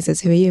walks in and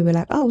says, "Who are you?" We're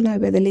like, "Oh no,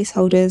 we're the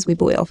leaseholders. We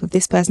bought it off of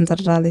this person." Da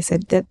da da. They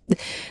said that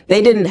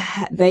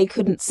they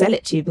couldn't sell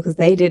it to you because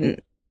they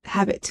didn't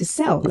have it to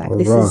sell. Like, Oh,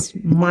 this right. is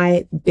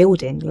my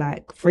building,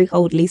 like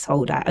freehold,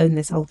 leasehold. I own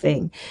this whole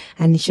thing,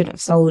 and he shouldn't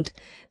have sold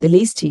the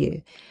lease to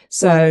you.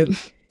 So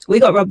we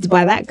got robbed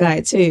by that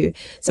guy too.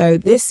 So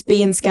this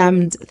being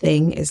scammed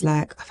thing is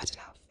like, I don't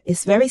know.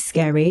 It's very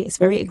scary. It's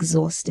very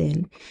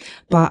exhausting,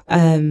 but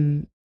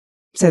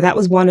so that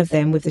was one of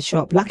them with the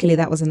shop. Luckily,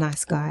 that was a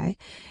nice guy.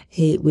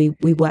 We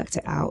worked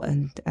it out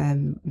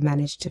and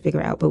managed to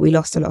figure it out, but we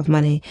lost a lot of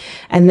money.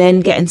 And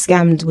then getting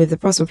scammed with the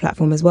Prosper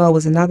platform as well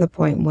was another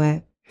point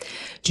where,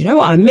 do you know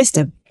what? I missed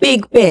a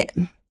big bit.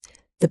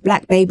 The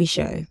Black Baby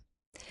Show.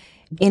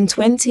 In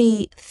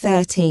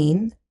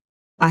 2013,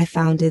 I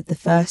founded the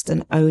first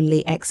and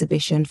only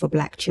exhibition for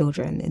Black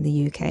children in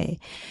the UK.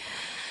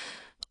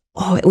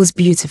 Oh, it was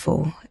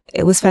beautiful.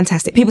 It was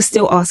fantastic. People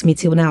still ask me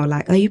till now,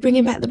 like, "Are you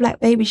bringing back the Black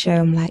Baby Show?"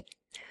 I'm like,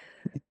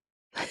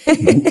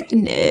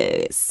 no,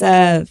 it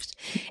served.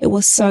 It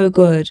was so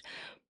good.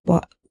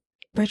 But,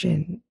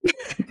 brethren,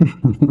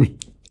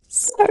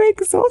 so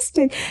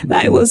exhausting.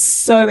 Like, it was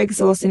so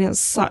exhausting. It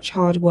was such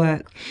hard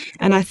work.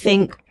 And I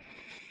think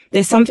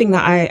there's something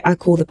that I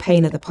call the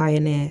pain of the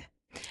pioneer.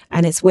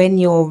 And it's when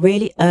you're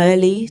really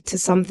early to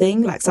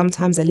something, like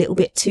sometimes a little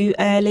bit too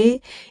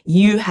early,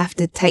 you have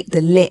to take the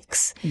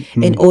licks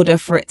in order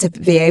for it to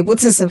be able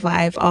to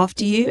survive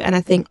after you. And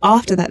I think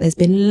after that, there's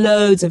been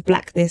loads of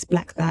Black this,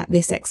 Black that,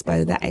 this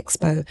expo, that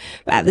expo.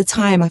 But at the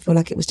time, I feel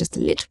like it was just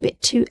a little bit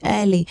too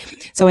early.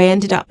 So I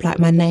ended up like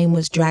my name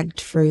was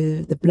dragged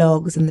through the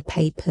blogs and the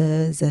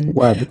papers. And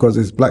Why? Because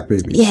it's Black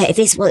babies. yeah, if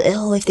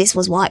this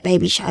was White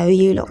Baby Show,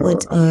 you lot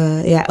would,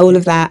 yeah, all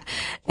of that.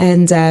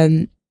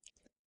 And,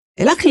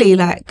 luckily,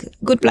 like,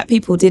 good Black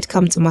people did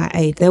come to my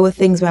aid. There were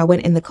things where I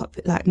went in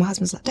like, my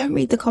husband's like, "Don't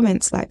read the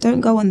comments, like,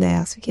 don't go on there." I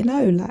was thinking,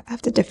 no, like, I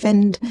have to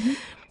defend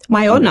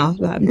my honor.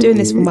 Like, I'm doing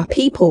this for my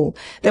people.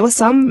 There were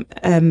some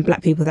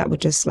Black people that were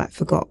just like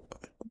forgot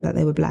that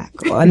they were Black,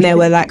 and there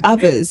were like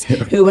others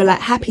who were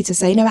like happy to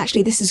say, "No,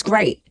 actually, this is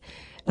great.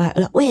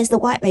 Like, where's the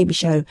White Baby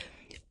Show?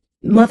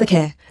 Mother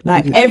care,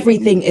 like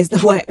everything is the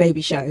White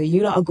Baby Show.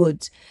 You lot are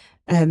good.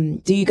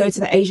 Do you go to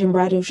the Asian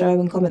bridal show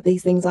and comment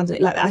these things under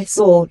it?" Like, I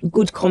saw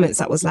good comments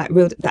that was like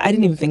real, that I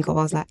didn't even think of.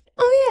 I was like,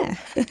 oh yeah,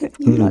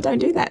 you lot don't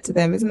do that to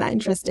them. Isn't that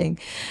interesting?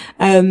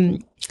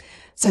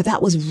 So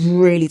that was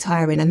really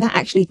tiring. And that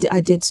actually,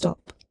 I did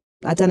stop.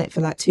 I'd done it for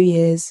like 2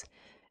 years.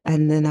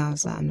 And then I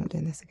was like, I'm not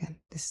doing this again.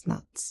 This is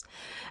nuts.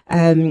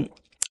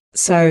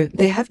 So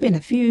there have been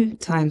a few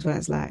times where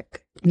it's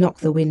like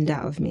knocked the wind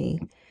out of me.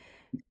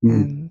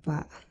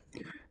 But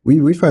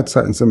We've had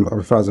something similar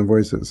with Thousand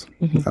Voices.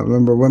 I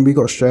remember when we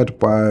got shared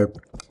by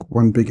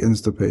one big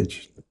Insta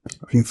page.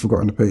 I think I've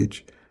forgotten the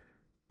page.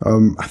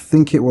 I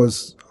think it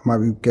was, I might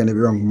be getting it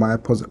wrong,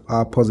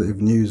 our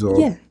positive news or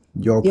yeah,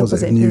 your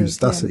positive news.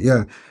 That's it.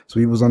 Yeah.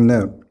 So he was on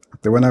there.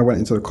 Then when I went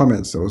into the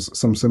comments, there was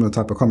some similar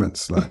type of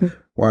comments like,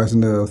 "Why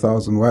isn't there a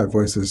 1,000 White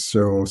Voices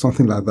show?" or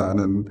something like that, and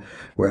then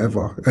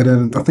whatever. And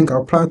then I think I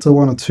applied to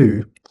one or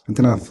two, and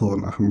then I thought,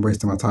 "Nah, I'm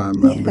wasting my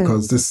time, man,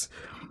 because this."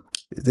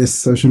 this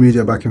social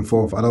media back and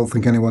forth, I don't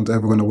think anyone's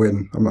ever going to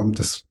win. I'm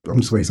just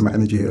wasting my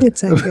energy here.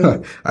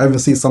 Exactly. I even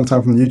see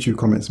sometimes from the YouTube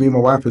comments. Me and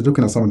my wife is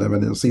looking at some of them,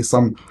 and you'll see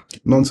some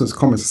nonsense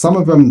comments. Some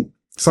of them,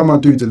 some I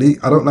do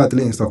delete. I don't like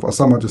deleting stuff, but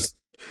some are just,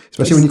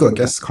 especially when you got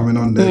guests coming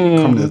on, they're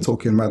coming there Mm,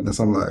 talking madness.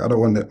 I'm like, I don't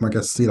want my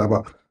guests to see that,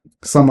 but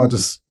some are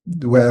just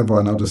whatever,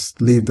 and I'll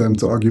just leave them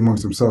to argue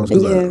amongst themselves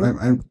because yeah,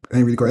 I ain't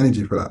really got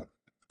energy for that.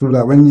 So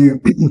that when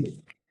you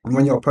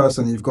when you're a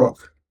person, you've got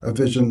a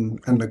vision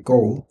and a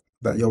goal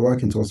that you're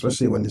working towards,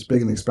 especially when it's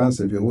big and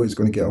expansive, you're always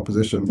going to get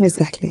opposition.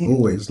 exactly.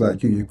 Always,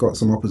 like you've got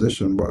some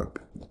opposition, but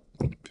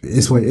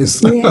it's what it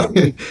is. Yeah.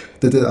 I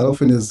don't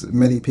think there's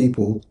many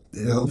people,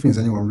 I don't think there's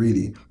anyone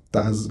really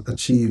that has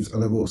achieved a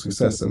level of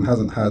success and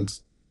hasn't had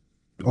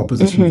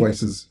opposition Hmm.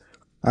 voices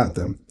at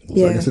them. So I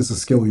Yeah. guess it's a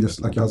skill you just,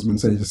 like your husband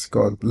said, you just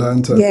got to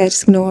learn to Yeah,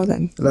 just ignore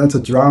them.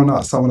 drown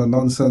out some of the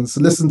nonsense,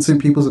 listen to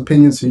people's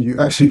opinions who you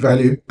actually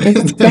value,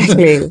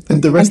 Exactly.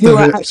 and the And rest who of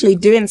are it. actually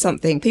doing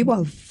something. People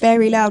are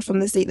very loud from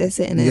the seat they're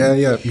sitting Yeah, in.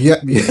 yeah, yeah,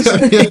 yeah,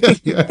 yeah,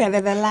 yeah,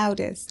 They're the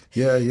loudest.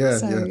 yeah, yeah,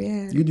 So, yeah.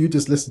 yeah. You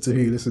just listen to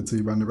who you listen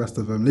to, man. The rest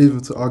of them leave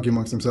them to argue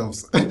amongst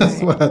themselves. That's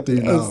Right. what I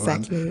do now, man.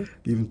 Exactly.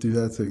 Even do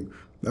that thing.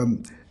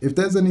 If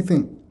there's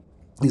anything,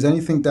 is there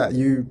anything that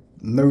you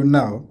know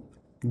now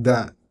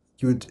that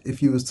you would,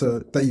 if you was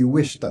to, that you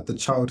wish that the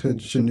childhood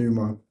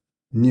Shenuma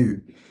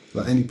knew,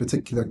 like any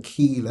particular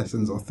key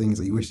lessons or things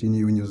that you wish you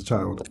knew when you was a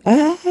child?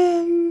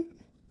 Um,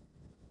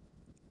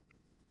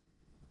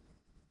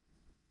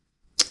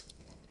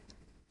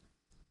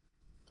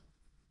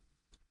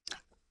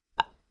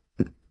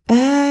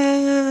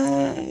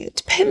 it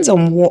depends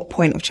on what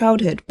point of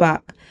childhood,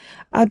 but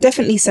I'll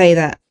definitely say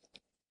that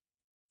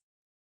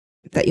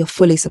you're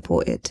fully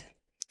supported.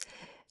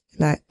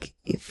 Like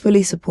you're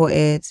fully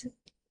supported.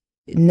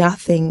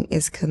 Nothing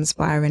is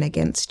conspiring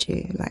against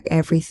you. Like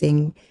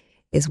everything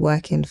is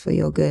working for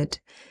your good.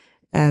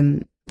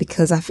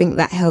 Because I think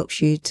that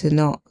helps you to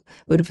not,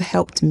 would have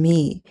helped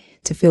me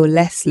to feel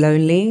less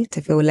lonely,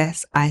 to feel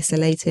less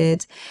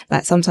isolated.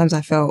 Like sometimes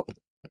I felt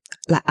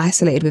like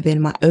isolated within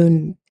my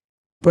own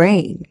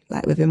brain,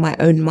 like within my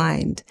own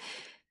mind.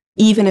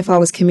 Even if I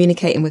was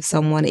communicating with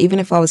someone, even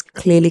if I was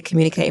clearly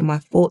communicating my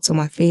thoughts or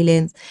my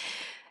feelings,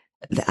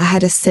 I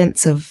had a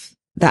sense of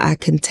that I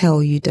can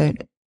tell you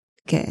don't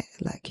get,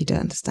 like you don't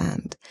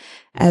understand.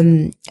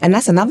 And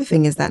that's another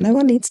thing, is that no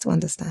one needs to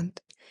understand.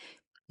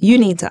 You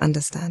need to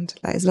understand.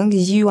 Like as long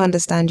as you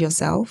understand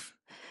yourself,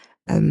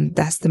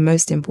 that's the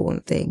most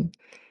important thing.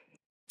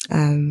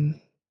 Um,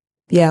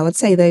 yeah, I would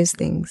say those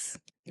things.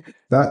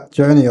 That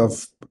journey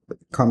of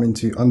coming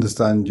to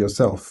understand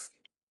yourself,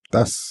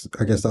 that's,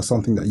 I guess that's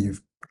something that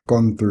you've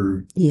gone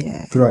through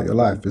Yeah. throughout your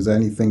life. Is there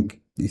anything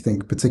you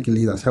think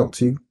particularly that's helped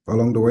you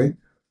along the way?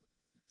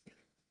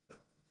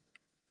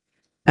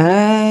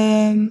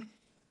 Um,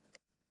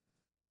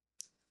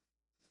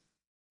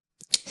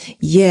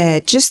 yeah,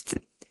 just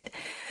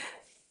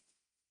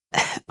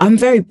I'm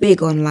very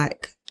big on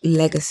like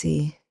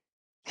legacy,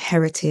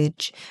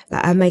 heritage.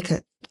 Like I make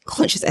a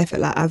conscious effort.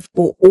 Like I've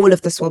bought all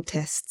of the swab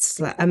tests.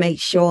 Like I make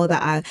sure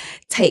that I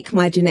take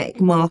my genetic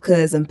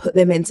markers and put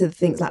them into the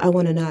things like I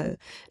want to know.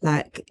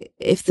 Like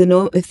if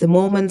the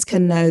Mormons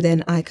can know,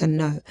 then I can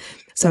know.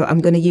 So I'm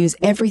going to use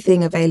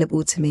everything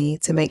available to me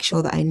to make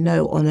sure that I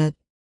know on a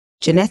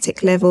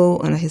genetic level,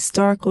 on a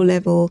historical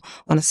level,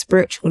 on a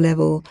spiritual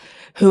level,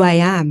 who I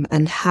am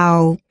and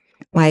how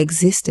my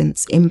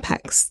existence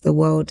impacts the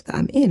world that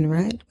I'm in,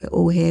 right? We're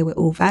all here, we're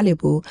all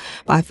valuable,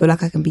 but I feel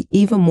like I can be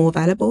even more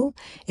valuable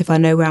if I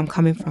know where I'm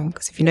coming from.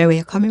 Because if you know where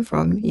you're coming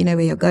from, you know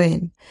where you're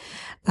going.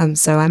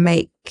 So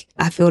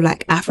I feel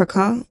like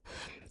Africa,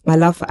 my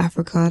love for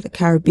Africa, the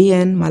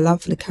Caribbean, my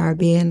love for the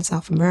Caribbean,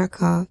 South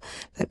America,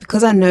 like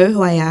because I know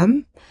who I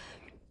am,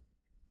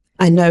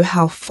 I know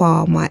how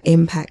far my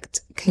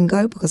impact can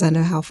go because I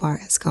know how far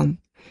it has come.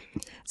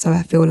 So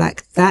I feel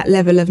like that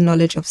level of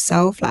knowledge of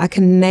self, like I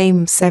can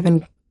name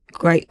 7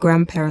 great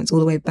grandparents all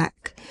the way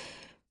back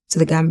to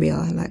the Gambia,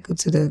 like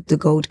to the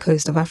Gold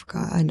Coast of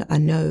Africa. I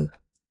know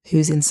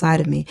who's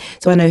inside of me.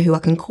 So I know who I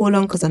can call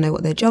on because I know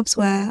what their jobs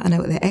were. I know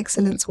what their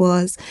excellence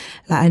was.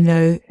 Like I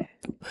know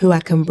who I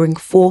can bring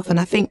forth. And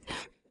I think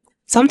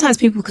sometimes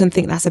people can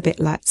think that's a bit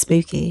like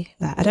spooky.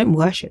 Like I don't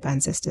worship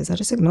ancestors. I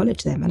just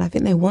acknowledge them. And I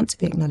think they want to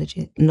be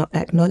not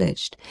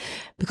acknowledged,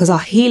 because our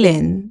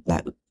healing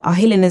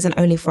isn't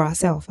only for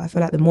ourselves. I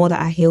feel like the more that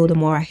I heal, the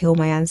more I heal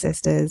my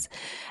ancestors.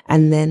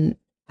 And then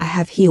I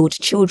have healed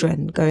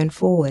children going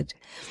forward.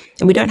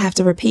 And we don't have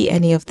to repeat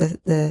any of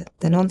the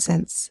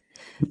nonsense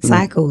Mm.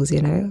 cycles,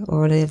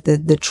 or any of the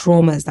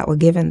traumas that were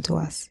given to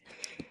us.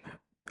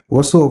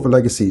 What sort of a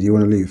legacy do you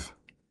want to leave?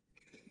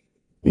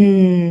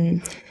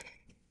 Mm,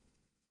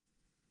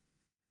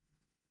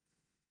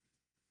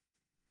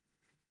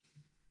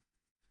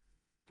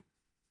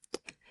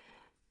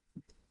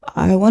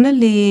 I want to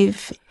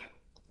leave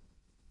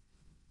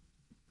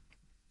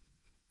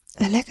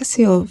a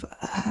legacy of,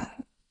 I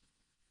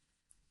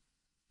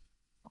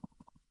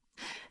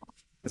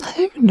don't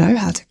even know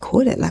how to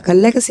call it, like a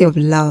legacy of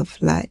love,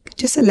 like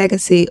just a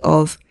legacy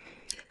of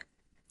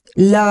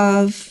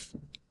love,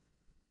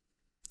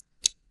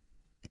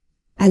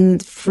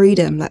 and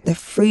freedom, like the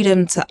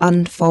freedom to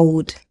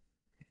unfold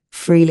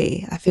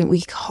freely. I think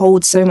we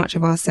hold so much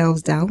of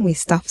ourselves down. We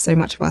stuff so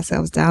much of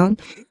ourselves down.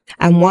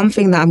 And one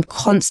thing that I'm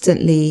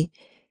constantly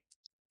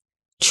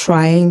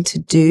trying to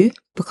do,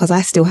 because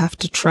I still have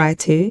to try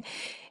to,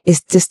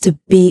 is just to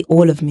be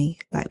all of me,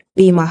 like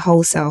be my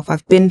whole self.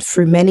 I've been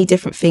through many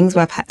different things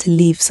where I've had to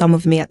leave some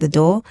of me at the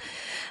door,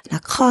 and I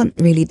can't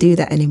really do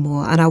that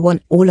anymore. And I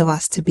want all of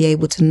us to be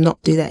able to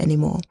not do that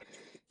anymore.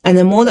 And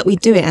the more that we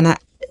do it, and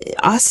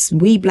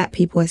we Black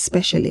people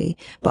especially,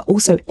 but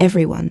also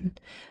everyone,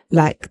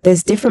 like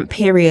there's different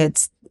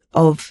periods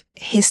of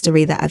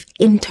history that have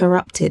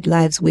interrupted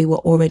lives we were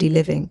already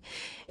living.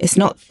 It's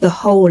not the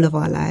whole of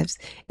our lives.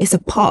 It's a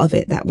part of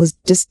it that was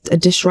just a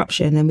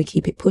disruption, and we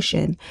keep it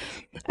pushing.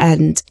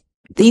 And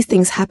these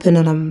things happen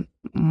on a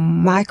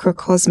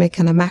microcosmic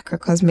and a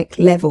macrocosmic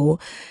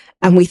level,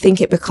 and we think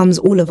it becomes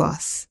all of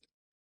us.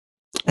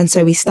 And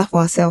so we stuff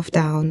ourselves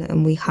down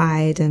and we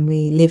hide and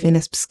we live in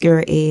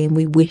obscurity, and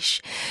we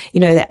wish,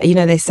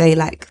 they say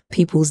like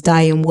people's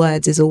dying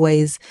words is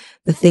always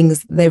the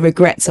things, their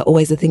regrets are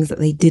always the things that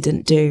they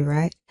didn't do,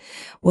 right?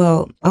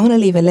 Well, I want to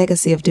leave a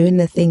legacy of doing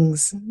the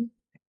things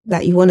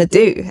that you want to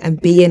do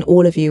and be in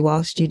all of you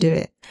whilst you do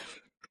it.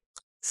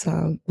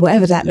 So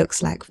whatever that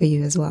looks like for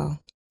you as well.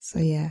 So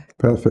yeah.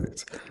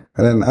 Perfect.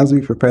 And then as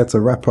we prepare to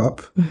wrap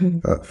up,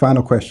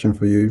 final question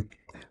for you.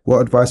 What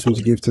advice would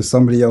you give to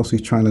somebody else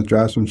who's trying to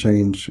drive some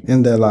change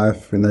in their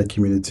life, in their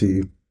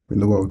community, in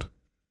the world?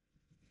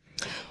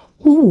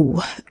 Ooh,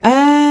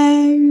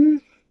 I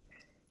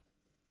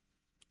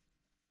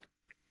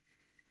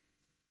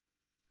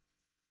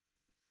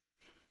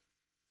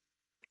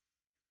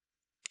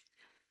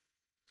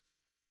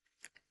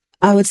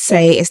would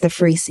say it's the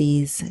 3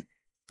 C's: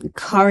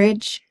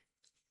 courage,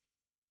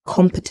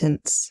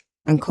 competence,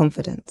 and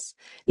confidence.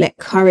 Let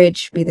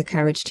courage be the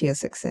carriage to your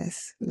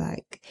success.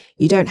 Like,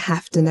 you don't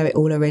have to know it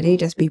all already.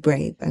 Just be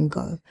brave and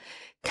go.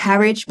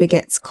 Courage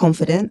begets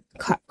confidence.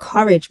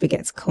 Courage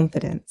begets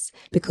confidence,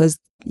 because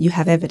you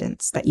have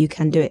evidence that you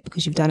can do it,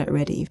 because you've done it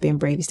already. You've been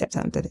brave. You stepped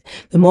out and did it.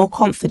 The more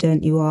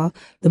confident you are,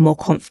 the more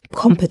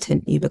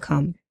competent you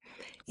become.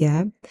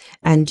 Yeah.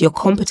 And your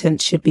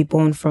competence should be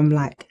born from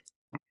like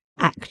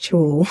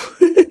actual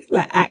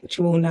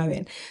actual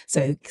knowing.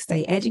 So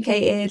stay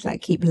educated,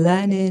 like keep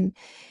learning,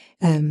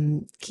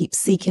 keep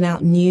seeking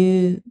out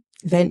new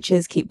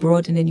ventures, keep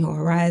broadening your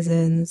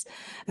horizons,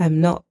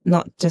 not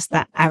just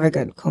that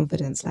arrogant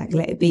confidence. Like,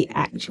 let it be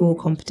actual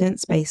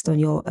competence based on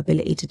your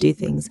ability to do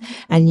things,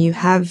 and you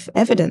have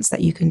evidence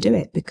that you can do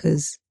it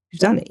because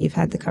you've done it. You've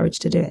had the courage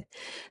to do it.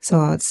 So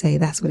I'd say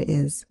that's what it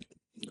is.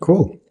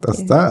 Cool.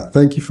 That's that.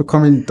 Thank you for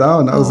coming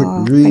down. That was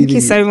really, thank you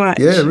so much.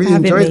 Yeah, really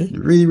enjoyed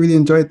really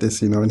enjoyed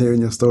this, and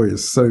hearing your story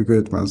is so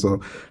good, man. So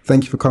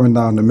thank you for coming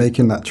down and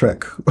making that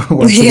trek.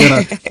 Once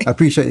again, I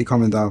appreciate you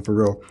coming down for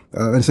real.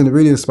 It's a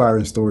really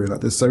inspiring story.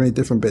 Like, there's so many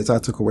different bits I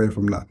took away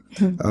from that.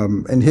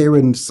 And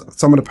hearing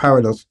some of the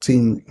parallels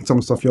between some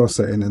of the stuff you're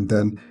saying and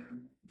then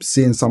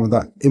seeing some of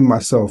that in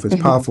myself is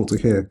powerful to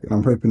hear. And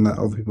I'm hoping that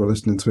other people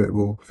listening to it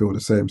will feel the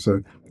same.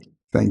 So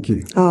thank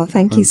you. Oh,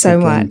 thank you so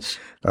much.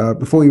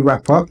 Before we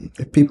wrap up,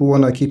 if people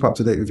want to keep up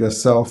to date with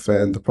yourself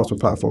and the Prosper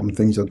platform and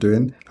things you're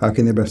doing, how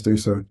can they best do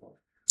so?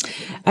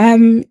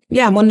 I'm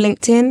on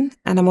LinkedIn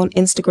and I'm on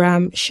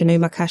Instagram,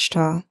 Shenuma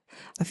Kashta.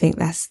 I think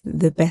that's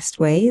the best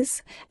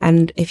ways.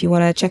 And if you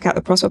want to check out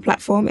the Prosper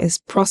platform, it's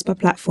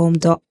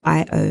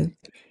prosperplatform.io.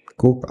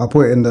 Cool. I'll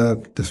put it in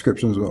the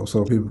description as well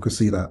so people can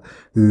see that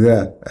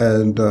there.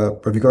 And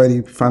have you got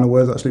any final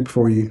words actually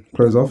before you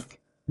close off?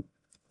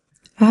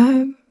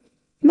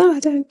 No,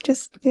 I don't.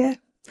 Just, yeah.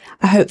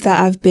 I hope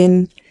that I've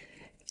been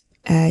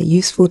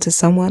useful to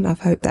someone. I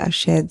hope that I've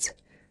shared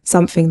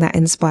something that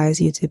inspires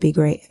you to be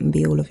great and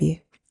be all of you.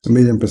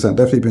 1,000,000%.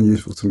 Definitely been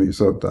useful to me.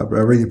 So I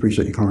really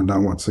appreciate you coming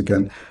down once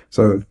again.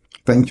 So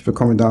thank you for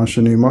coming down,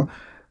 Shenuma.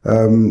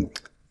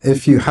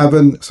 If you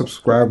haven't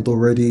subscribed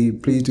already,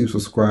 please do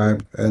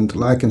subscribe and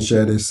like and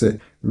share this. It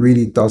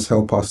really does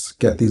help us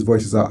get these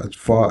voices out as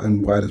far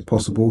and wide as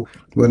possible.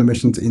 We're on a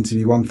mission to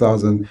interview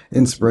 1,000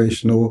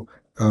 inspirational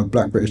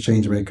Black British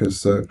change makers.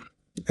 So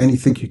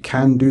anything you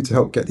can do to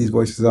help get these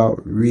voices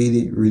out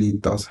really, really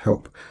does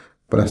help.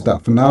 But that's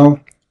that for now.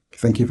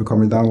 Thank you for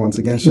coming down once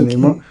again,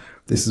 Shenuma.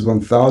 This is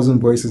 1,000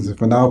 Voices. And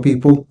for now,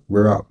 people,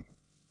 we're out.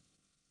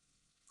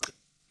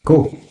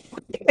 Cool.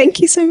 Thank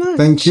you so much.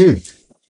 Thank you.